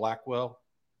Maurice Blackwell.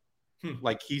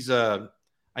 Like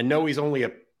I know he's only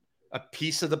a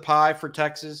piece of the pie for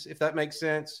Texas, if that makes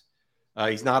sense.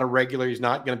 He's not a regular. He's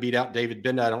not going to beat out David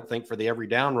Benda, I don't think, for the every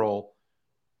down role.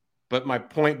 But my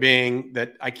point being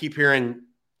that I keep hearing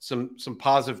some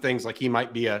positive things, like he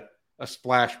might be a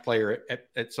splash player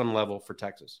at some level for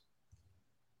Texas.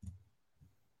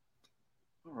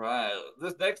 All right.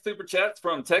 This next super chat's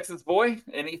from Texas Boy,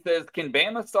 and he says, can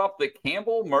Bama stop the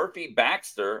Campbell Murphy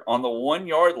Baxter on the 1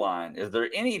 yard line? Is there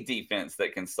any defense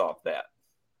that can stop that?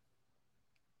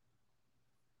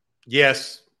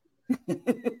 Yes.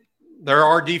 There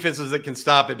are defenses that can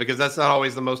stop it, because that's not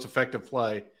always the most effective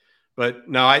play. But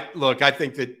no, I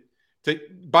think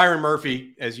that Byron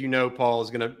Murphy, as you know, Paul, is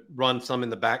going to run some in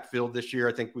the backfield this year.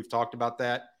 I think we've talked about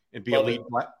that, and be a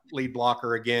lead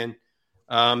blocker again.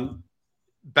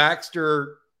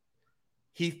 Baxter,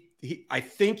 I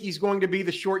think he's going to be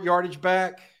the short yardage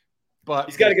back, but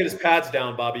he's got to get his pads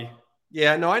down, Bobby.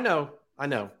 Yeah, no, I know.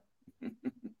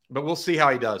 But we'll see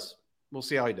how he does.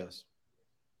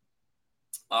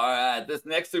 All right, this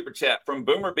next super chat from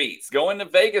Boomer Beats. Going to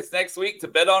Vegas next week to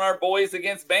bet on our boys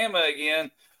against Bama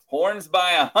again. Horns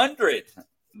by 100,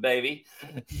 baby.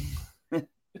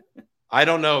 I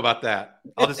don't know about that.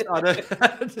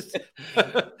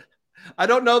 I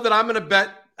don't know that I'm going to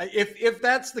bet. If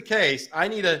that's the case, I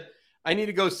need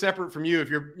to go separate from you. If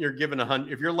you're giving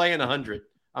 100, if you're laying 100,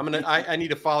 I need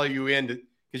to follow you in,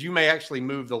 because you may actually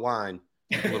move the line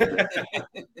a little bit.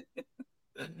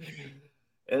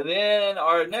 And then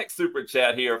our next super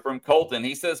chat here from Colton.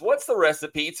 He says, what's the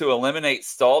recipe to eliminate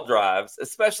stall drives,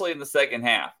 especially in the second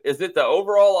half? Is it the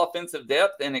overall offensive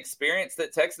depth and experience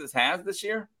that Texas has this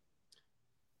year?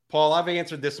 Paul, I've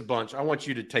answered this a bunch. I want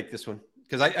you to take this one,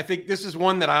 because I think this is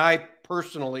one that I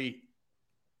personally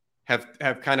have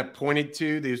kind of pointed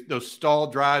to. Those stall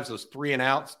drives, those 3 and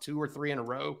outs, 2 or 3 in a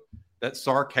row that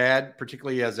Sark had,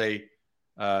 particularly as a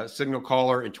signal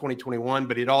caller in 2021,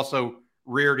 but it also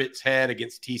reared its head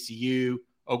against TCU,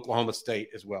 Oklahoma State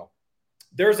as well.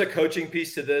 There's a coaching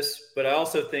piece to this, but I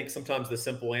also think sometimes the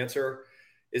simple answer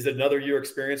is that another year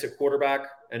experience at quarterback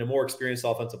and a more experienced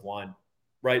offensive line,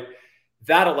 right?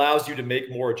 That allows you to make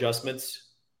more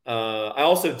adjustments. I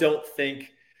also don't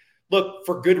think, look,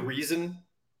 for good reason,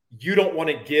 you don't want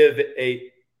to give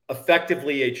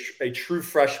effectively a true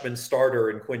freshman starter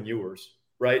in Quinn Ewers,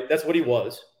 right? That's what he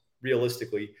was,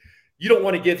 realistically. You don't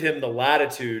want to give him the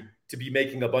latitude to be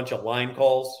making a bunch of line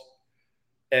calls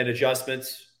and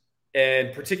adjustments,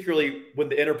 and particularly when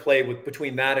the interplay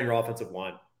between that and your offensive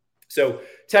line. So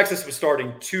Texas was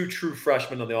starting 2 true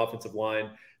freshmen on the offensive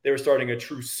line. They were starting a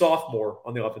true sophomore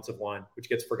on the offensive line, which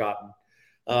gets forgotten.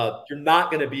 You're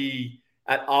not going to be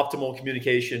at optimal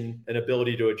communication and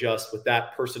ability to adjust with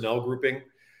that personnel grouping.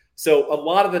 So a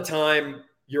lot of the time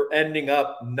you're ending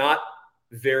up not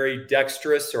very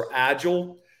dexterous or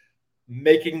agile,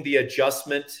 making the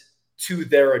adjustment to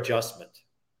their adjustment,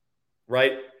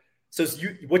 right? So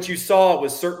what you saw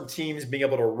was certain teams being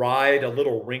able to ride a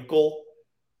little wrinkle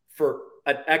for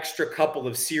an extra couple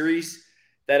of series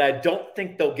that I don't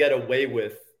think they'll get away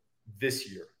with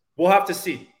this year. We'll have to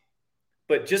see.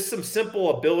 But just some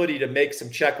simple ability to make some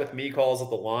check with me calls at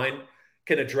the line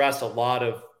can address a lot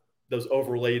of those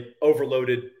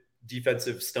overloaded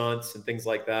defensive stunts and things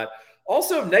like that.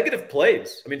 Also, negative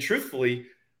plays. I mean, truthfully,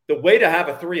 the way to have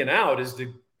a 3 and out is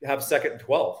to have 2nd and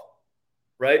 12,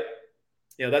 right?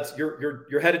 You know, that's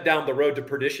you're headed down the road to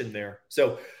perdition there.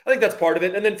 So I think that's part of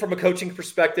it. And then from a coaching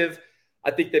perspective,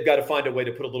 I think they've got to find a way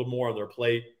to put a little more on their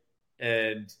plate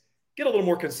and get a little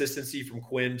more consistency from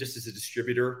Quinn just as a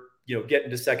distributor, you know, getting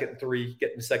to 2nd and 3,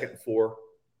 getting to 2nd and 4.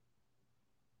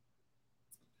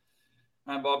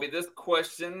 Hi, Bobby. This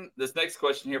next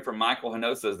question here from Michael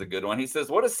Hinosa is a good one. He says,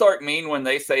 what does Sark mean when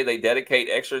they say they dedicate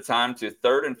extra time to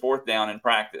 3rd and 4th down in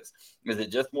practice? Is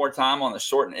it just more time on the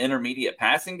short and intermediate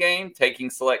passing game, taking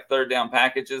select 3rd down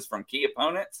packages from key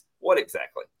opponents? What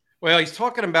exactly? Well, he's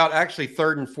talking about actually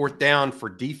 3rd and 4th down for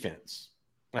defense.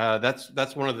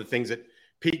 That's one of the things that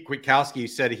Pete Kwiatkowski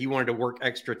said he wanted to work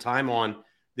extra time on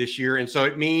this year. And so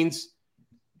it means,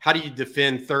 how do you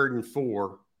defend 3rd and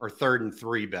 4 or 3rd and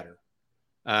 3 better?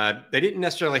 They didn't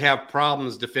necessarily have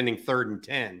problems defending 3rd and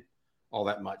 10 all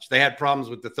that much. They had problems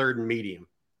with the 3rd and medium.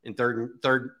 And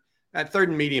third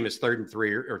and medium is 3rd and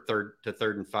 3 or 3rd to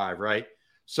 3rd and 5, right?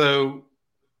 So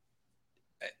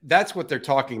that's what they're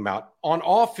talking about. On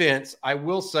offense, I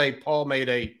will say Paul made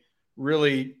a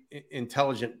really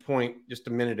intelligent point just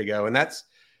a minute ago, and that's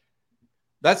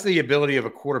the ability of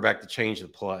a quarterback to change the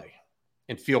play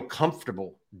and feel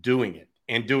comfortable doing it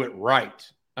and do it right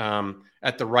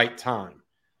at the right time.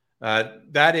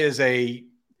 That is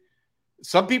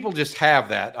some people just have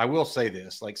that. I will say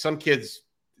this, like some kids,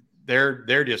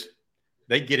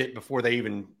 they get it before they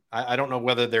even, I don't know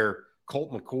whether they're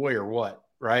Colt McCoy or what,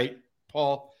 right,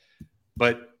 Paul?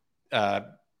 But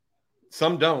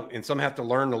some don't, and some have to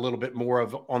learn a little bit more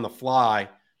on the fly.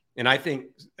 And I think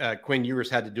Quinn Ewers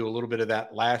had to do a little bit of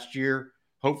that last year.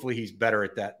 Hopefully he's better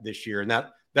at that this year, and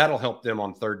that'll help them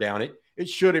on third down. It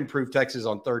should improve Texas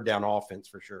on third down offense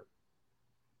for sure.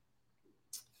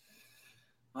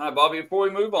 All right, Bobby, before we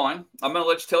move on, I'm going to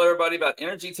let you tell everybody about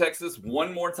Energy Texas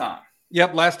one more time.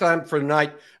 Yep, last time for the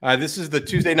night. This is the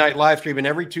Tuesday night live stream, and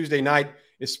every Tuesday night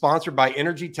is sponsored by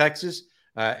Energy Texas.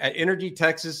 At Energy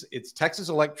Texas, it's Texas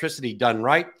electricity done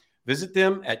right. Visit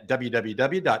them at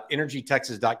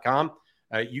www.energytexas.com.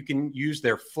 You can use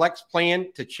their flex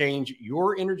plan to change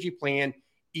your energy plan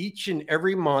each and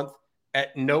every month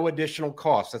at no additional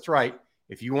cost. That's right.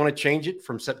 If you want to change it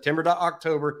from September to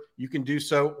October, you can do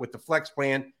so with the flex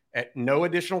plan at no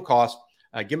additional cost.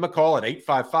 Give them a call at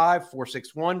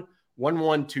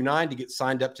 855-461-1129 to get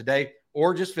signed up today,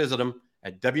 or just visit them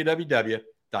at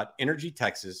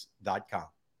www.energytexas.com.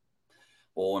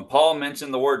 Well, when Paul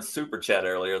mentioned the word super chat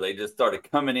earlier, they just started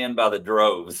coming in by the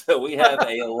droves. So we have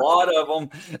a lot of them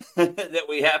that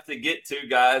we have to get to,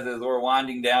 guys, as we're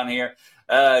winding down here.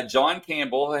 John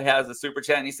Campbell has a super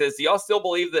chat, and he says, do y'all still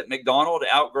believe that McDonald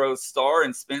outgrows Starr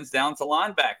and spins down to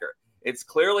linebacker? It's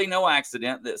clearly no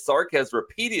accident that Sark has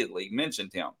repeatedly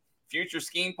mentioned him. Future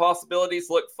scheme possibilities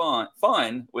look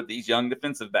fun with these young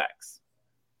defensive backs.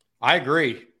 I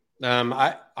agree.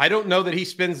 I don't know that he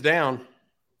spins down.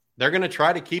 They're going to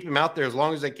try to keep him out there as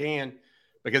long as they can,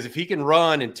 because if he can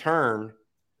run and turn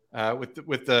with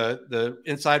the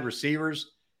inside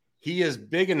receivers, he is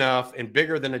big enough and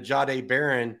bigger than a Jahdae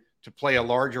Barron to play a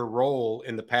larger role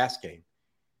in the pass game.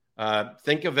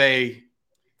 Think of a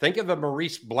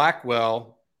Maurice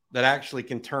Blackwell that actually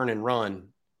can turn and run,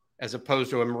 as opposed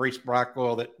to a Maurice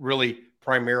Blackwell that really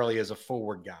primarily is a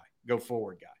go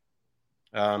forward guy.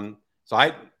 So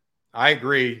I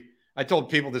agree. I told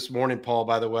people this morning, Paul,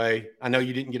 by the way, I know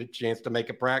you didn't get a chance to make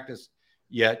a practice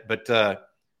yet, but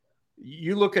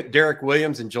you look at Derek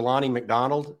Williams and Jelani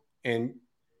McDonald, and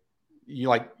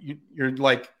you're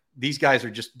like, these guys are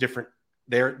just different.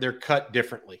 They're cut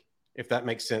differently, if that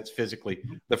makes sense physically.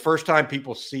 The first time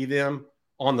people see them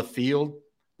on the field,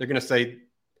 they're going to say,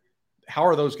 how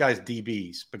are those guys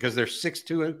DBs? Because they're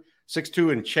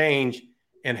 6'2" and change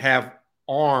and have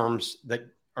arms that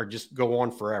are just go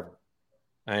on forever.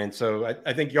 And so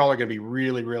I think y'all are going to be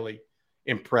really, really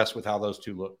impressed with how those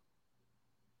two look.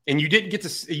 And you didn't get to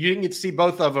see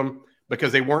both of them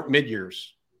because they weren't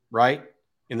mid-years, right,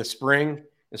 in the spring.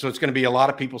 And so it's going to be a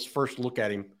lot of people's first look at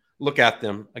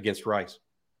them against Rice.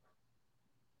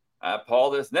 Paul,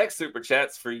 this next super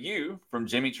chat's for you from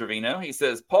Jimmy Trevino. He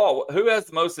says, Paul, who has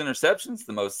the most interceptions,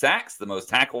 the most sacks, the most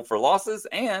tackle for losses,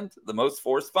 and the most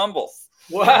forced fumbles?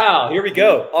 Wow, here we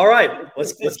go. All right,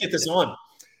 let's get this on.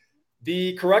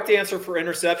 The correct answer for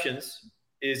interceptions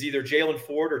is either Jalen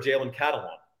Ford or Jalen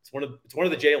Catalon. It's one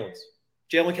of the Jalens.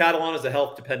 Jalen Catalon is a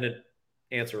health-dependent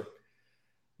answer.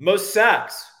 Most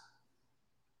sacks.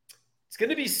 It's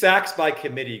going to be sacks by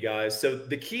committee, guys. So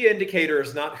the key indicator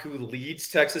is not who leads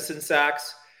Texas in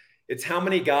sacks. It's how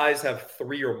many guys have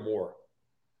 3 or more.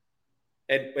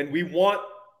 And we want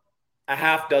a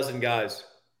half dozen guys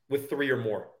with 3 or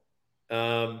more.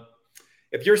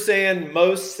 If you're saying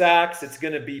most sacks, it's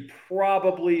going to be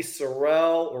probably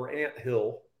Sorrell or Ant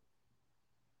Hill.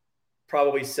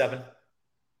 Probably 7.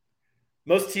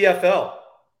 Most TFL.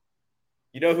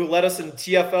 You know who led us in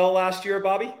TFL last year,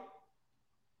 Bobby?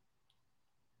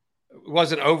 It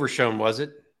wasn't Overshown, was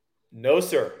it? No,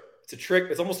 sir. It's a trick.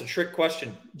 It's almost a trick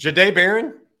question. Jahdae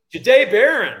Barron? Jahdae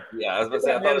Barron. Yeah, I was about to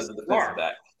say, I thought it was the defensive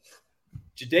back.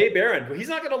 Jahdae Barron. Well, he's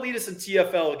not going to lead us in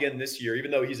TFL again this year,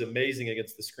 even though he's amazing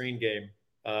against the screen game.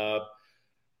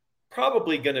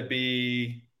 Probably going to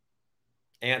be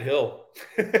Ant Hill.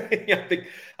 I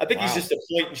think he's just a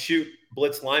point and shoot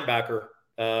blitz linebacker.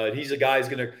 He's a guy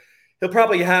he'll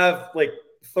probably have like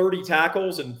 30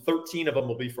 tackles and 13 of them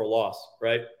will be for a loss,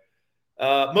 right?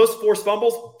 Most forced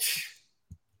fumbles,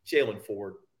 Jalen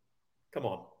Ford. Come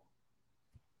on.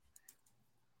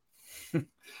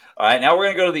 All right, now we're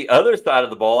going to go to the other side of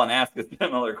the ball and ask a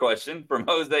similar question from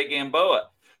Jose Gamboa.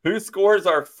 Who scores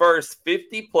our first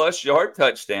 50-plus yard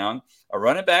touchdown, a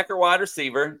running back or wide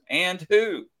receiver, and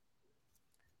who?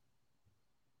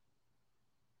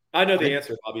 I know the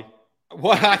answer, Bobby.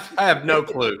 Well, I have no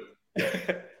clue.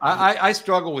 I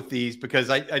struggle with these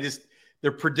because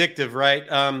they're predictive, right?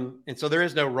 And so there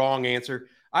is no wrong answer.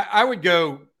 I would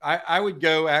go. I would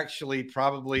go actually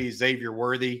probably Xavier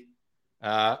Worthy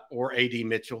or A.D.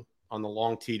 Mitchell on the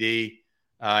long TD.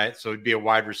 So it'd be a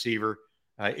wide receiver.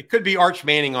 It could be Arch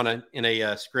Manning in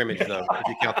a scrimmage though, if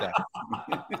you count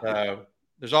that.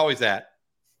 There's always that.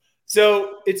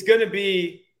 So it's going to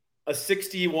be a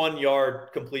 61-yard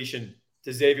completion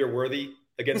to Xavier Worthy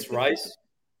against Rice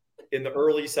in the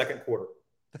early second quarter.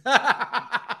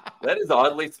 That is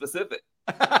oddly specific.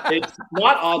 It's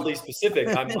not oddly specific.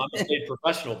 I'm a paid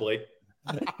professional, Blake.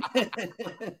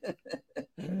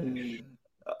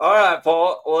 All right,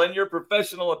 Paul. Well, in your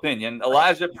professional opinion,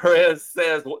 Elijah Perez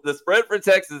says the spread for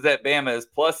Texas at Bama is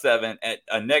 +7 at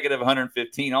a negative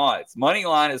 115 odds. Money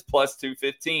line is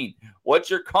 +215. What's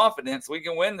your confidence we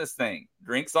can win this thing?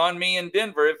 Drinks on me in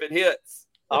Denver if it hits.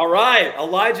 All right,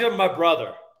 Elijah, my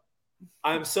brother.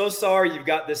 I'm so sorry you've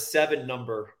got this 7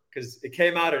 number because it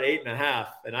came out at 8.5,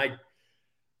 and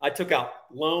I took out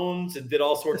loans and did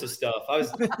all sorts of stuff. I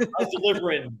was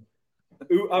delivering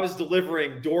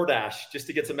DoorDash just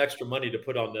to get some extra money to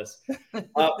put on this.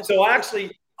 So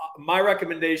actually, my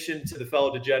recommendation to the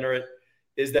fellow degenerate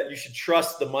is that you should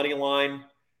trust the money line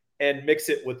and mix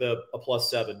it with a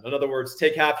 +7. In other words,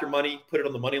 take half your money, put it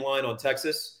on the money line on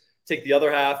Texas, take the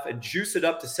other half and juice it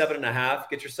up to 7.5.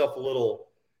 Get yourself a little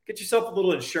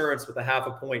insurance with a half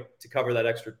a point to cover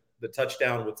the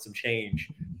touchdown with some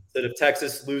change. That if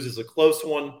Texas loses a close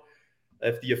one,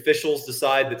 if the officials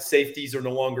decide that safeties are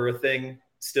no longer a thing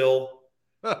still,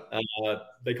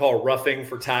 they call it roughing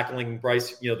for tackling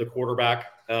Bryce, the quarterback,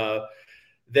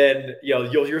 then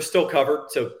you're still covered.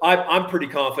 So I'm pretty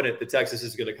confident that Texas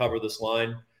is going to cover this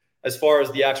line. As far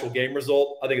as the actual game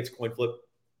result, I think it's a coin flip.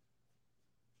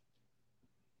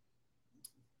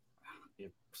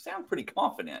 You sound pretty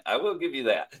confident. I will give you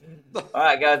that. All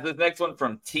right, guys, this next one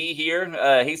from T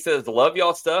here. He says, love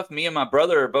y'all stuff. Me and my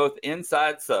brother are both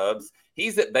inside subs.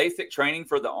 He's at basic training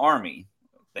for the Army.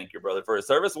 Thank your brother for his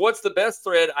service. What's the best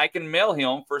thread I can mail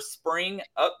him for spring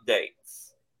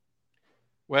updates?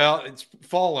 Well, it's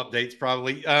fall updates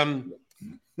probably. I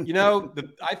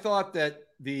thought that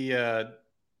the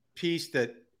piece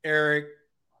that Eric,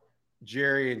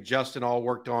 Jerry, and Justin all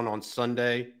worked on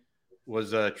Sunday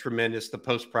was tremendous, the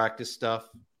post-practice stuff,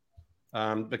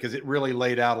 because it really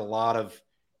laid out a lot of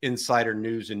insider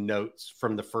news and notes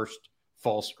from the first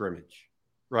fall scrimmage,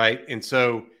 right? And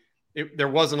so there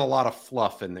wasn't a lot of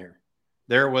fluff in there.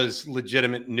 There was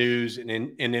legitimate news and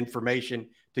information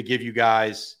to give you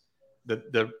guys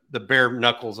the bare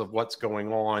knuckles of what's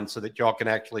going on so that y'all can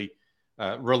actually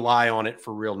rely on it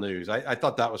for real news. I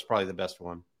thought that was probably the best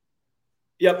one.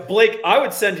 Yeah, Blake, I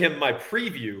would send him my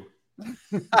preview.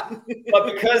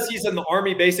 But because he's in the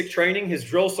Army basic training, his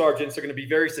drill sergeants are going to be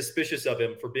very suspicious of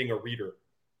him for being a reader.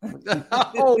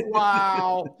 Oh,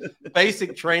 wow.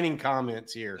 Basic training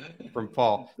comments here from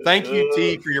Paul. Thank you,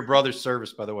 T, for your brother's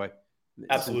service, by the way.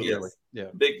 Absolutely. Yes. Yeah.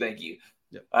 Big thank you.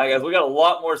 Yep. All right, guys, we got a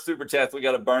lot more super chats we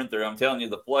got to burn through. I'm telling you,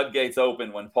 the floodgates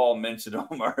open when Paul mentioned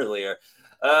them earlier.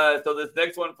 So this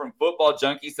next one from Football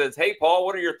Junkie says, hey, Paul,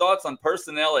 what are your thoughts on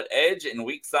personnel at edge and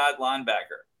weak side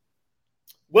linebacker?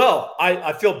 Well,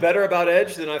 I feel better about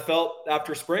edge than I felt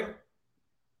after spring,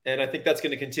 and I think that's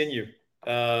going to continue.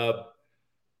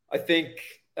 I think,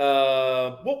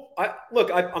 I'm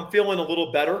feeling a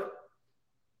little better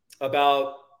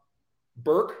about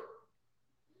Burke.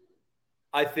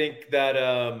 I think that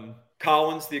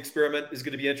Collins, the experiment, is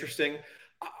going to be interesting.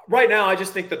 Right now, I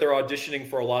just think that they're auditioning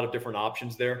for a lot of different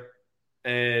options there.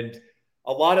 And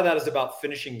a lot of that is about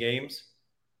finishing games.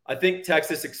 I think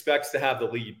Texas expects to have the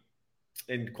lead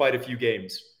in quite a few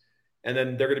games. And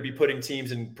then they're going to be putting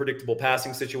teams in predictable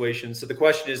passing situations. So the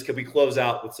question is, can we close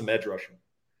out with some edge rushing?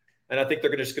 And I think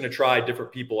they're just going to try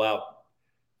different people out.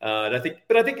 And I think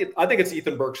it's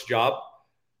Ethan Burke's job.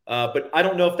 But I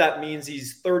don't know if that means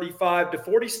he's 35 to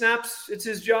 40 snaps, it's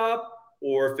his job,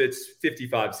 or if it's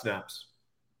 55 snaps.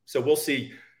 So we'll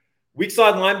see. Weak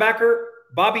side linebacker,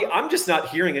 Bobby, I'm just not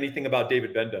hearing anything about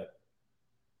David Benda.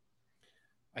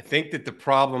 I think that the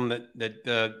problem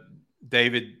that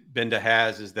David Benda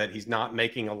has is that he's not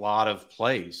making a lot of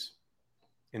plays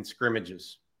in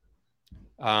scrimmages.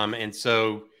 And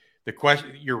so the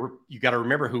question, you got to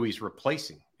remember who he's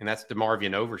replacing, and that's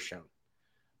DeMarvion Overshown.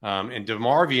 And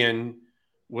DeMarvion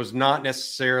was not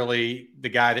necessarily the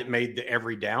guy that made the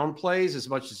every down plays as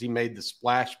much as he made the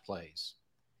splash plays.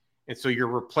 And so you're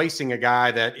replacing a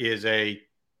guy that is a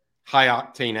high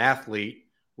octane athlete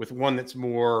with one that's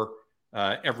more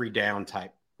every down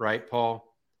type, right, Paul?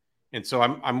 And so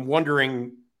I'm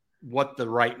wondering what the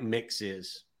right mix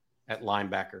is at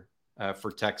linebacker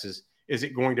for Texas. Is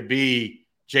it going to be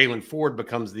Jalen Ford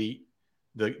becomes the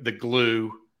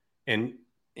glue and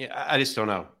Yeah, I just don't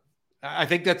know. I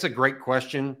think that's a great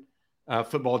question,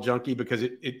 Football Junkie, because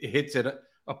it hits at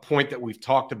a point that we've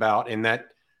talked about, in that,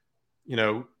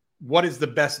 what is the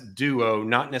best duo,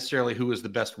 not necessarily who is the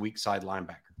best weak side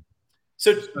linebacker.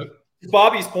 So to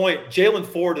Bobby's point, Jalen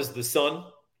Ford is the son,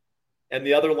 and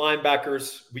the other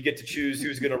linebackers, we get to choose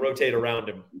who's going to rotate around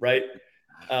him, right?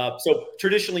 So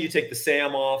traditionally you take the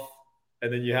Sam off,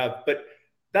 and then but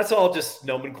that's all just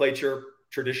nomenclature,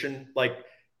 tradition. Like,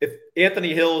 if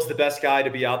Anthony Hill is the best guy to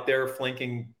be out there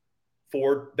flanking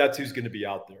Ford, that's who's going to be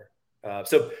out there.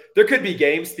 So there could be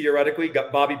games theoretically.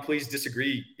 Bobby, please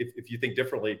disagree if you think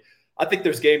differently. I think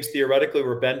there's games theoretically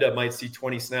where Benda might see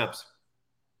 20 snaps.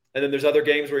 And then there's other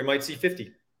games where he might see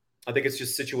 50. I think it's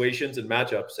just situations and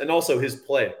matchups, and also his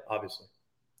play, obviously.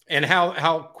 And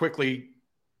how quickly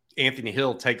Anthony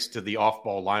Hill takes to the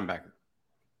off-ball linebacker.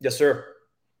 Yes, sir.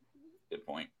 Good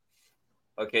point.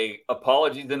 Okay,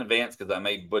 apologies in advance because I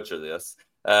may butcher this.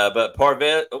 But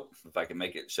Parvez, if I can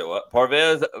make it show up,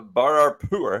 Parvez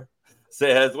Bararpur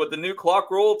says, with the new clock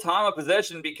rule, time of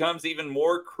possession becomes even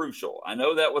more crucial. I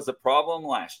know that was a problem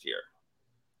last year.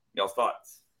 Y'all's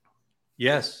thoughts?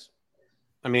 Yes.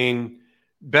 I mean,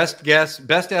 best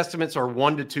estimates are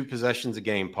 1 to 2 possessions a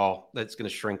game, Paul. That's going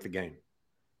to shrink the game.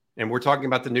 And we're talking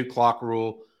about the new clock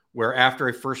rule, where after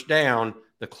a first down,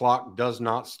 the clock does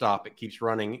not stop. It keeps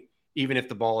running, even if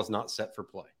the ball is not set for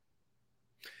play.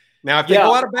 Now, if they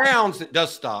go out of bounds, it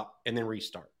does stop and then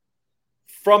restart.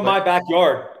 From my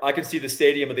backyard, I can see the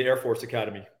stadium of the Air Force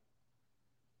Academy.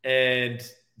 And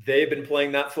they've been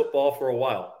playing that football for a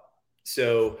while.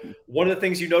 So one of the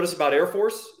things you notice about Air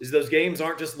Force is those games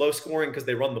aren't just low scoring because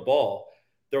they run the ball.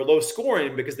 They're low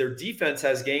scoring because their defense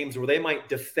has games where they might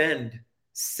defend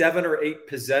 7 or 8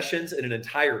 possessions in an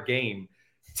entire game.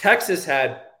 Texas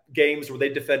had games where they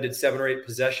defended 7 or 8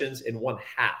 possessions in one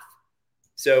half.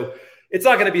 So it's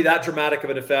not going to be that dramatic of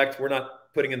an effect. We're not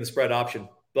putting in the spread option,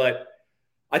 but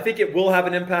I think it will have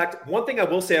an impact. One thing I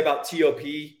will say about TOP,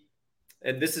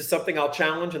 and this is something I'll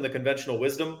challenge in the conventional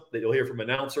wisdom that you'll hear from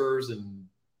announcers and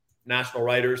national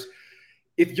writers.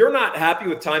 If you're not happy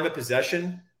with time of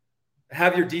possession,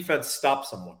 have your defense stop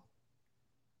someone.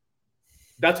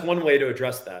 That's one way to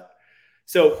address that.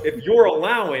 So if you're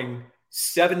allowing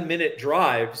 7-minute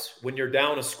drives when you're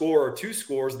down a score or 2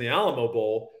 scores in the Alamo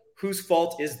Bowl, whose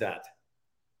fault is that?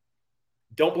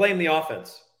 Don't blame the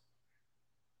offense.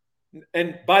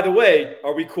 And by the way,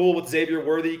 are we cool with Xavier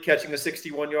Worthy catching a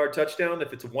 61-yard touchdown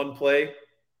if it's a one-play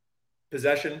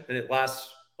possession and it lasts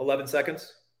 11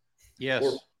 seconds? Yes.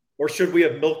 Or should we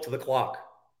have milked the clock?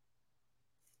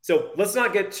 So let's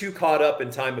not get too caught up in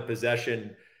time of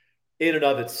possession in and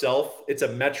of itself. It's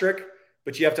a metric,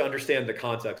 but you have to understand the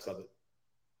context of it.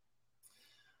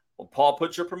 Well, Paul,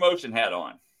 put your promotion hat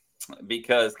on,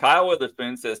 because Kyle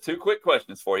Witherspoon says 2 quick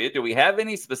questions for you. Do we have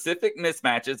any specific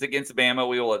mismatches against Bama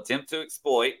we will attempt to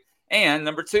exploit? And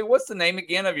number 2, what's the name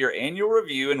again of your annual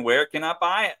review and where can I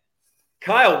buy it?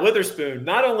 Kyle Witherspoon,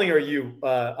 not only are you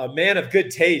a man of good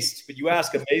taste, but you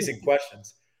ask amazing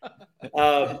questions.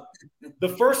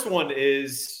 The first one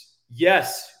is,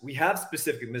 yes, we have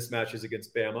specific mismatches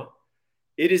against Bama.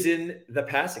 It is in the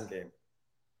passing game.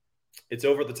 It's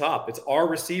over the top. It's our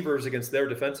receivers against their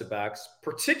defensive backs,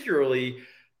 particularly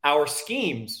our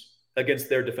schemes against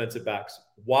their defensive backs.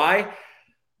 Why?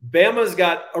 Bama's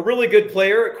got a really good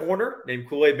player at corner named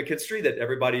Kool-Aid McKinstry that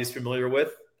everybody is familiar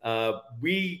with.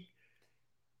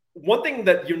 One thing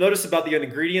that you'll notice about the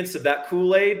ingredients of that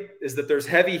Kool-Aid is that there's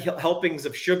heavy helpings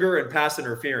of sugar and pass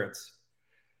interference.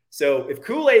 So if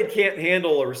Kool-Aid can't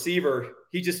handle a receiver,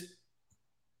 he just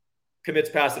commits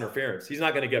pass interference. He's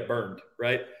not going to get burned,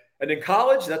 right? And in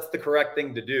college, that's the correct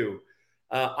thing to do.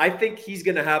 I think he's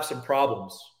going to have some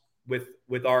problems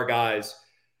with our guys.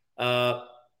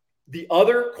 The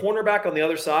other cornerback on the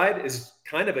other side is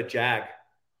kind of a jag.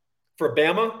 For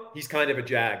Bama, he's kind of a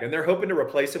jag. And they're hoping to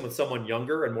replace him with someone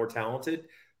younger and more talented.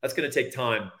 That's going to take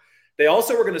time. They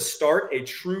also are going to start a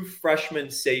true freshman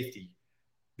safety.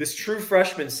 This true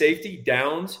freshman safety,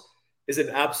 Downs, is an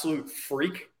absolute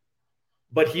freak.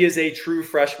 But he is a true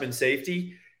freshman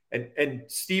safety. And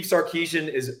Steve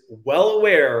Sarkisian is well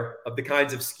aware of the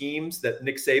kinds of schemes that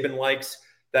Nick Saban likes,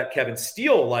 that Kevin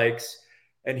Steele likes,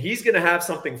 and he's going to have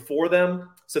something for them.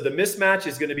 So the mismatch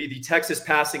is going to be the Texas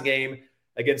passing game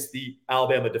against the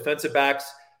Alabama defensive backs.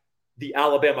 The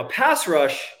Alabama pass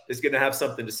rush is going to have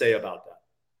something to say about that,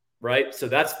 right? So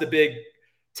that's the big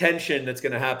tension that's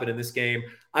going to happen in this game.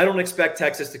 I don't expect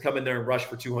Texas to come in there and rush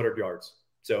for 200 yards.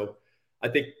 So I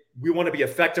think we want to be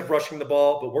effective rushing the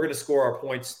ball, but we're going to score our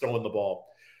points throwing the ball.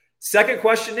 Second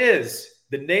question is,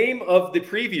 the name of the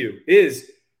preview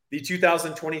is the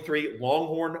 2023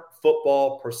 Longhorn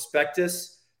Football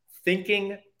Prospectus.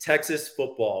 Thinking Texas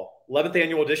Football, 11th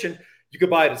annual edition. You could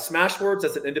buy it at Smashwords.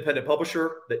 That's an independent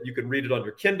publisher that you can read it on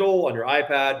your Kindle, on your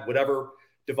iPad, whatever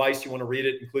device you want to read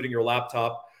it, including your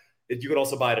laptop. You can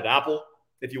also buy it at Apple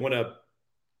if you want to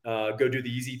go do the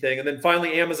easy thing. And then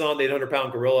finally, Amazon, the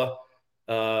 800-pound gorilla.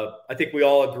 I think we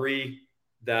all agree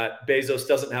that Bezos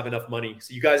doesn't have enough money.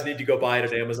 So you guys need to go buy it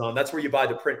at Amazon. That's where you buy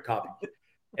the print copy.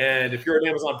 And if you're an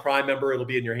Amazon Prime member, it'll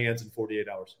be in your hands in 48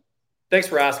 hours. Thanks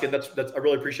for asking. That's I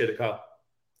really appreciate it, Kyle.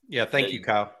 Yeah, thank you,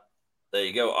 Kyle. There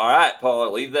you go. All right,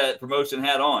 Paul, leave that promotion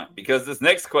hat on because this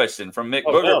next question from Mick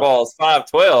Boogerballs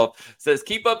 512 says,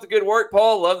 keep up the good work,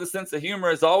 Paul. Love the sense of humor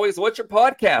as always. What's your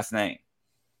podcast name?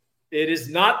 It is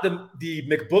not the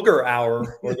McBooger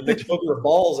Hour or the McBooger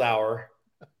Balls Hour,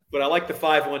 but I like the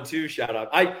 512 shout out.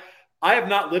 I have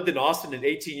not lived in Austin in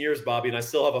 18 years, Bobby, and I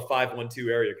still have a 512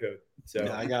 area code. So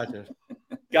yeah, I got you.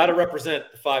 Got to represent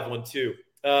the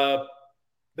 512.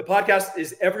 The podcast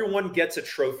is Everyone Gets a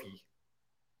Trophy.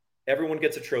 Everyone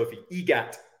Gets a Trophy.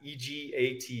 EGAT,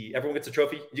 E-G-A-T. Everyone Gets a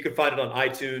Trophy. You can find it on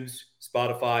iTunes,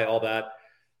 Spotify, all that.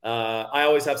 I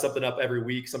always have something up every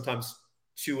week, sometimes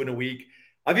 2 in a week.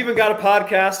 I've even got a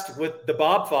podcast with the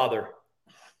Bob Father,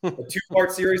 a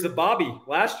 2-part series of Bobby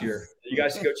last year. You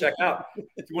guys should go check out.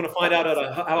 If you want to find out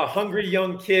how a hungry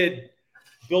young kid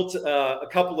built a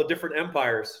couple of different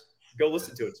empires, go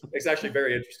listen to it. It's actually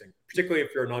very interesting, particularly if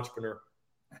you're an entrepreneur.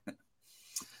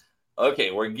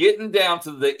 Okay, we're getting down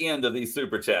to the end of these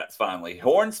super chats finally.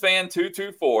 Horns fan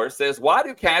 224 says, why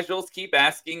do casuals keep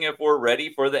asking if we're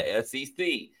ready for the SEC?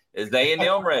 Is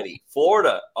A&M ready?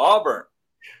 Florida, Auburn.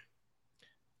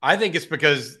 I think it's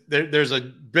because there's a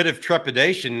bit of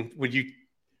trepidation when you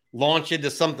launch into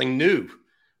something new,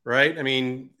 right? I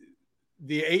mean,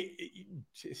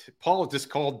 Paul just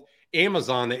called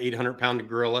Amazon the 800-pound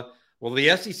gorilla. Well,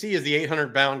 the SEC is the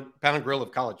 800-pound gorilla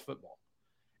of college football.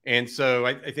 And so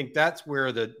I think that's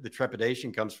where the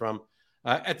trepidation comes from.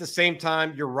 At the same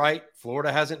time, you're right.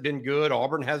 Florida hasn't been good.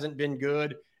 Auburn hasn't been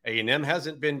good. A&M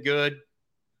hasn't been good.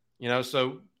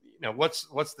 So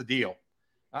what's the deal?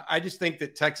 I just think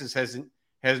that Texas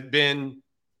has been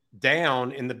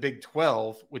down in the Big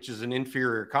 12, which is an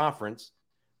inferior conference.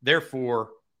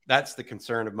 Therefore, that's the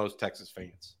concern of most Texas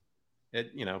fans.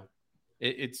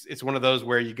 It's one of those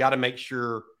where you got to make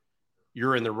sure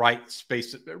you're in the right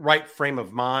space, right frame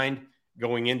of mind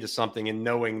going into something and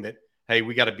knowing that, hey,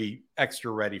 we got to be extra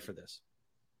ready for this.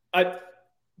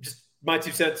 My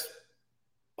 2 cents.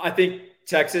 I think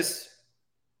Texas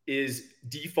is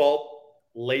default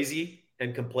lazy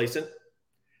and complacent,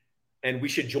 and we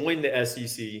should join the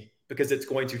SEC because it's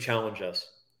going to challenge us.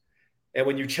 And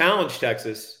when you challenge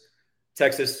Texas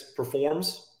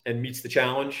performs and meets the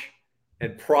challenge,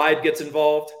 and pride gets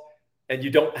involved, and you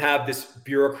don't have this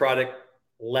bureaucratic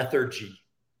lethargy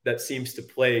that seems to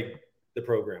plague the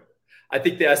program. I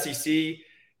think the SEC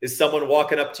is someone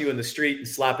walking up to you in the street and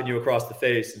slapping you across the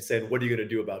face and saying, what are you going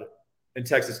to do about it? And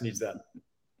Texas needs that.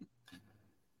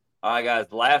 All right,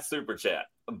 guys, last super chat.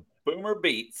 Boomer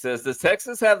Beat says, does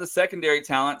Texas have the secondary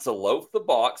talent to loaf the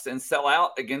box and sell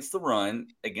out against the run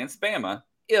against Bama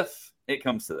if it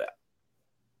comes to that?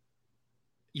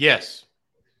 Yes.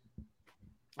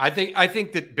 I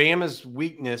think that Bama's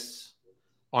weakness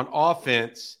on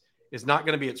offense is not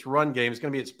going to be its run game. It's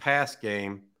going to be its pass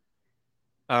game.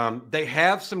 They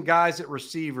have some guys at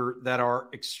receiver that are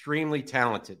extremely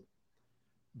talented,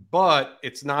 but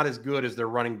it's not as good as their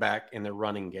running back in their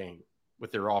running game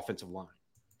with their offensive line.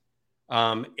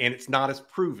 And it's not as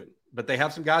proven, but they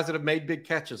have some guys that have made big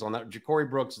catches on that. Ja'Cory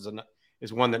Brooks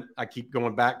is one that I keep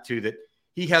going back to, that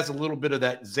he has a little bit of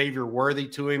that Xavier Worthy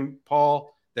to him,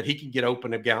 Paul, that he can get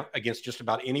open against just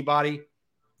about anybody.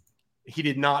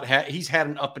 He's had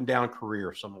an up and down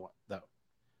career somewhat though,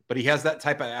 but he has that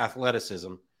type of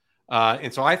athleticism.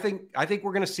 And so I think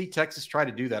we're going to see Texas try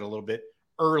to do that a little bit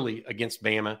early against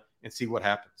Bama and see what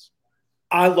happens.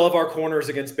 I love our corners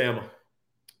against Bama.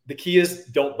 The key is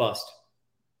don't bust.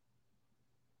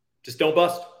 Just don't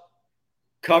bust.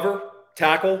 Cover,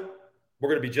 tackle. We're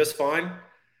going to be just fine.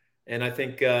 And I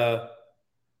think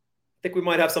we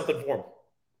might have something for them.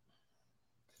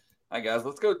 All right, guys,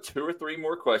 let's go 2 or 3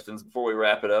 more questions before we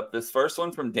wrap it up. This first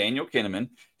one from Daniel Kinnaman.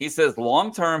 He says,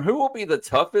 long-term, who will be the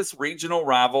toughest regional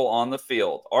rival on the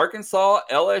field? Arkansas,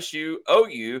 LSU,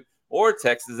 OU, or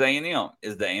Texas A&M?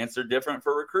 Is the answer different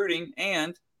for recruiting?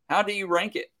 And how do you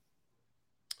rank it?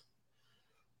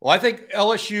 Well, I think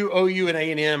LSU, OU, and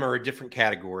A&M are a different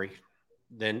category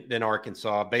than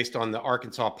Arkansas based on the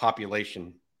Arkansas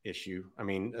population issue. I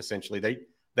mean, essentially,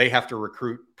 they have to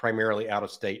recruit primarily out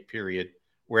of state, period.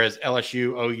 Whereas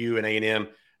LSU, OU, and A&M,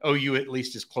 OU at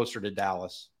least is closer to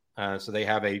Dallas. So they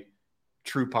have a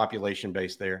true population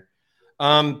base there.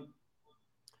 I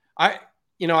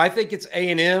think it's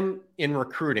A&M in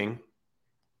recruiting.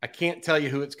 I can't tell you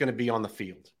who it's going to be on the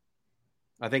field.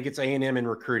 I think it's A&M in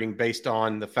recruiting based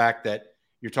on the fact that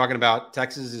you're talking about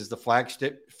Texas is the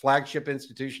flagship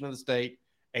institution of the state.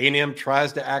 A&M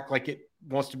tries to act like it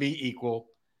wants to be equal,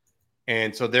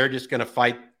 and so they're just going to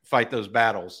fight those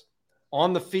battles.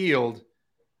 On the field,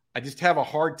 I just have a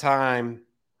hard time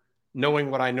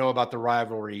knowing what I know about the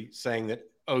rivalry, saying that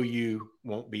OU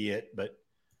won't be it. But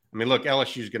I mean, look,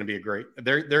 LSU is going to be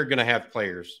they're going to have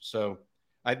players. So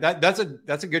that's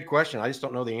a good question. I just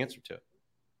don't know the answer to it.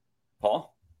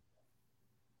 Paul?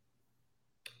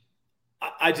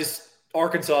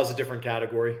 Arkansas is a different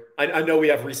category. I know we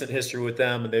have recent history with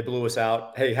them and they blew us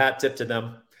out. Hey, hat tip to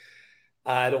them.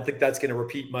 I don't think that's going to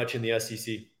repeat much in the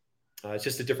SEC. It's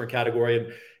just a different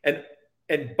category.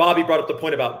 And Bobby brought up the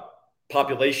point about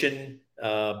population,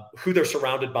 who they're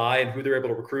surrounded by and who they're able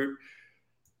to recruit.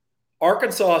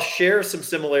 Arkansas shares some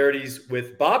similarities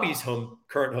with Bobby's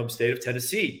current home state of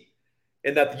Tennessee,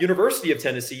 in that the University of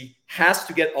Tennessee has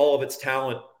to get all of its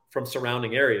talent from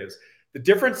surrounding areas. The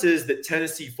difference is that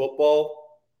Tennessee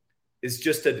football is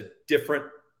just at a different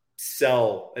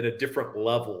cell at a different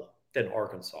level than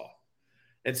Arkansas.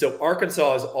 And so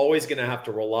Arkansas is always going to have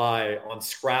to rely on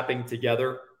scrapping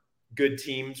together good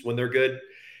teams when they're good.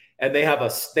 And they have a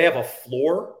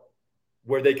floor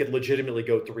where they could legitimately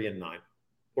go 3-9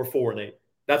 or 4-8.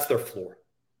 That's their floor.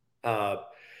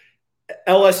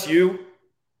 LSU,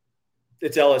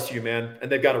 it's LSU, man. And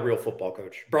they've got a real football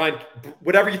coach. Brian,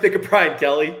 whatever you think of Brian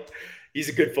Kelly, he's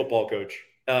a good football coach.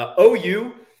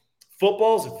 OU,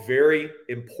 football is very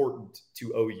important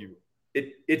to OU.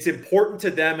 It's important to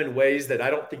them in ways that I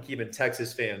don't think even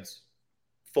Texas fans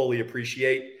fully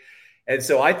appreciate. And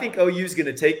so I think OU is going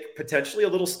to take potentially a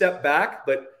little step back,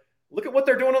 but look at what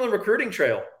they're doing on the recruiting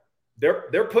trail.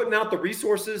 They're putting out the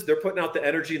resources, they're putting out the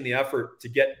energy and the effort to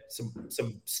get some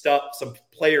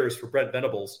players for Brent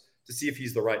Venables to see if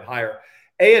he's the right hire.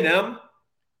 A&M,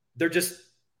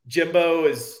 Jimbo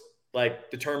is like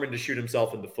determined to shoot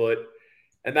himself in the foot.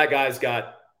 And that guy's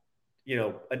got,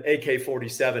 an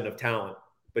AK-47 of talent,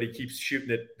 but he keeps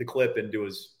shooting the clip into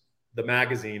the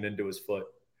magazine into his foot.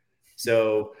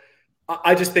 So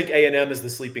I just think A&M is the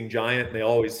sleeping giant. They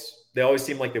always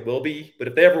seem like they will be, but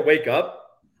if they ever wake up,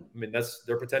 I mean,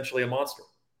 they're potentially a monster.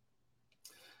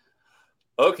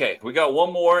 Okay, we got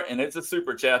one more, and it's a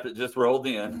super chat that just rolled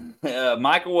in.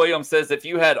 Michael Williams says, if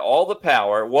you had all the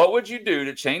power, what would you do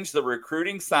to change the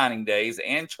recruiting signing days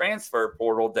and transfer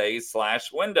portal days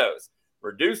 /windows?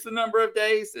 Reduce the number of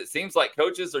days? It seems like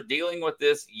coaches are dealing with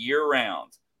this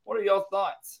year-round. What are y'all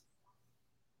thoughts?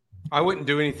 I wouldn't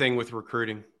do anything with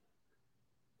recruiting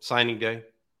signing day.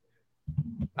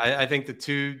 I think the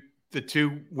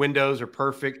two windows are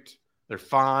perfect. They're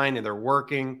fine and they're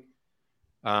working.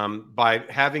 By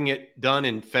having it done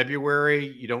in February,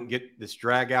 you don't get this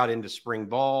drag out into spring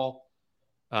ball.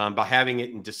 By having it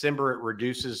in December, it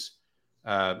reduces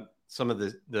some of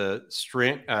the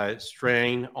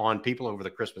strain on people over the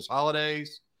Christmas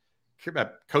holidays.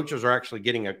 Coaches are actually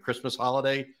getting a Christmas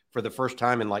holiday for the first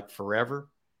time in like forever,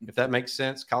 if that makes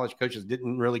sense. College coaches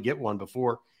didn't really get one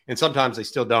before, and sometimes they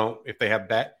still don't if they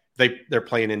have they're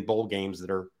playing in bowl games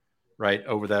that are right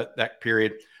over that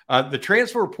period. The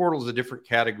transfer portal is a different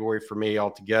category for me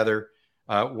altogether.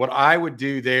 What I would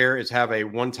do there is have a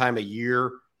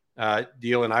one-time-a-year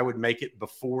deal, and I would make it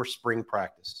before spring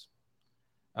practice.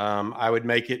 I would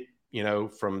make it,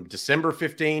 from December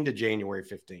 15 to January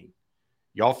 15.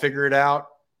 Y'all figure it out,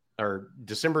 or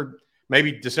January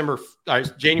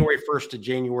 1st to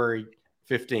January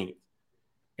 15th,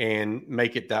 and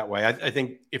make it that way. I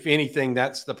think, if anything,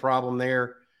 that's the problem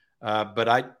there. But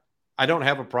I don't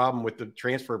have a problem with the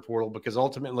transfer portal because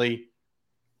ultimately,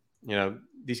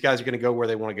 these guys are going to go where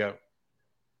they want to go.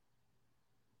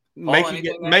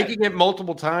 Making it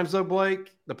multiple times, though,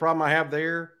 Blake, the problem I have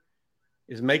there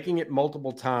is making it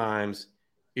multiple times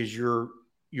is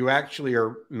you actually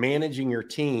are managing your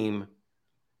team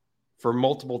for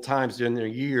multiple times during the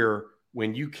year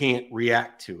when you can't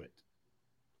react to it.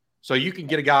 So you can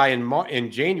get a guy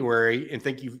in January and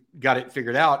think you've got it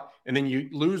figured out, and then you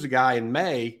lose a guy in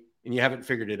May and you haven't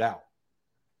figured it out.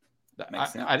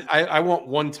 I want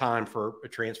one time for a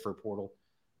transfer portal,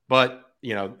 but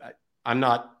I'm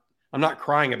not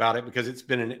crying about it because it's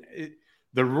been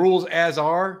the rules as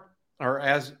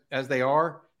they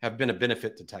are have been a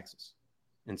benefit to Texas.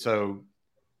 And so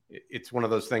it's one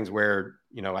of those things where,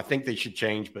 I think they should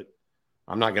change, but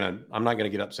I'm not going to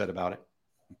get upset about it.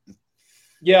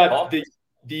 Yeah.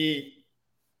 The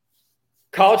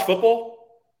college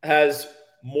football has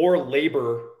more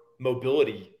labor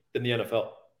mobility than the NFL.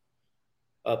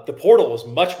 The portal is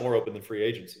much more open than free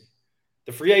agency.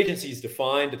 The free agency is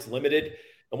defined, it's limited.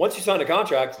 And once you sign a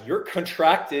contract, you're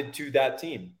contracted to that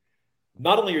team.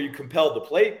 Not only are you compelled to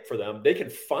play for them, they can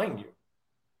fine you.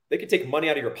 They can take money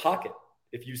out of your pocket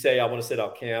if you say, I want to sit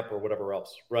out camp or whatever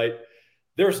else, right?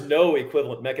 There's no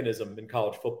equivalent mechanism in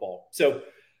college football. So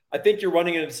I think you're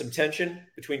running into some tension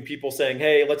between people saying,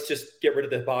 hey, let's just get rid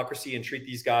of the hypocrisy and treat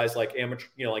these guys like amateur,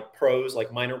 like pros,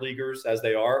 like minor leaguers as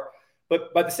they are.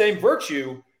 But by the same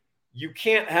virtue, you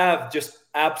can't have just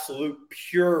absolute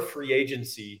pure free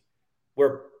agency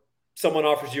where someone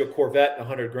offers you a Corvette and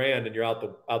 $100,000 and you're out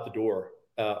the door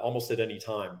almost at any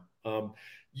time.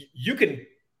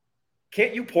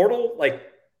 Can't you portal like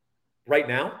right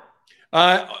now?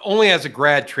 Only as a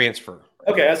grad transfer.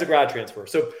 Okay, as a grad transfer.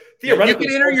 So theoretically, you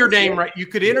could enter your name right. You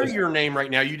could enter your name right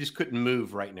now. You just couldn't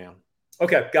move right now.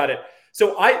 Okay, got it.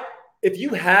 So if you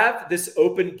have this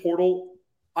open portal,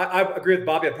 I agree with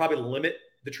Bobby. I'd probably limit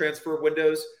the transfer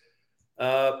windows.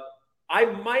 I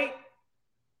might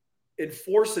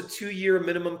enforce a 2-year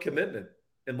minimum commitment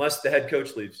unless the head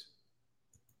coach leaves.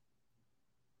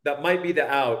 That might be the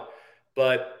out,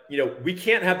 but we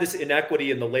can't have this inequity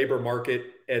in the labor market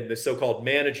and the so-called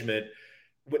management.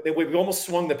 We've almost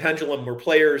swung the pendulum where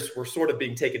players were sort of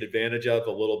being taken advantage of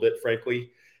a little bit,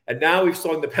 frankly. And now we've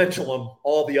swung the pendulum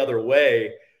all the other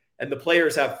way, and the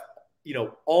players have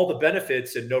all the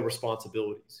benefits and no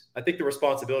responsibilities. I think the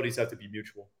responsibilities have to be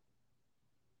mutual.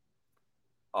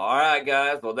 All right,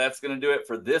 guys. Well, that's going to do it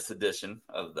for this edition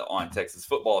of the On Texas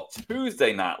Football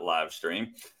Tuesday night live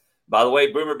stream. By the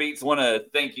way, Boomer Beats want to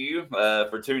thank you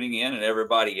for tuning in and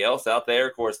everybody else out there.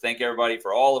 Of course, thank everybody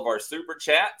for all of our super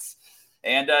chats.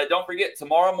 And don't forget,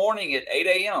 tomorrow morning at 8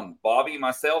 a.m., Bobby,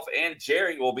 myself, and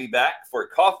Jerry will be back for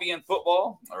Coffee and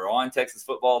Football, or On Texas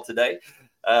Football today.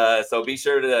 So be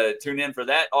sure to tune in for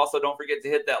that. Also, don't forget to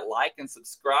hit that like and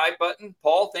subscribe button.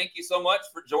 Paul, thank you so much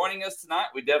for joining us tonight.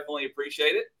 We definitely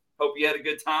appreciate it. Hope you had a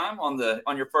good time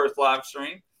on your first live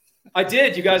stream. I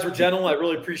did. You guys were gentle. I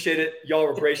really appreciate it. Y'all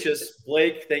were gracious.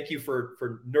 Blake, thank you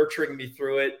for nurturing me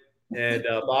through it. And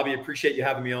Bobby, appreciate you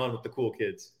having me on with the cool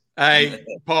kids. Hey,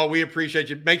 Paul, we appreciate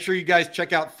you. Make sure you guys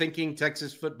check out Thinking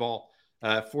Texas Football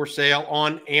for sale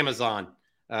on Amazon,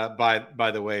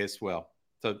 by the way, as well.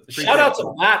 So shout out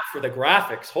to Matt for the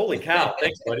graphics. Holy cow.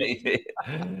 Thanks, buddy.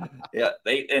 Yeah.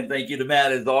 And thank you to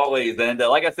Matt as always. And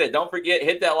like I said, don't forget,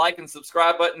 hit that like and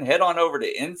subscribe button. Head on over to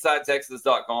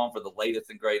InsideTexas.com for the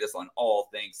latest and greatest on all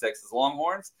things Texas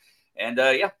Longhorns. And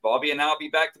Bobby and I will be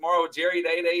back tomorrow with Jerry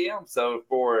at 8 a.m. So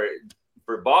for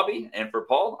Bobby and for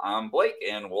Paul, I'm Blake,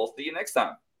 and we'll see you next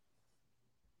time.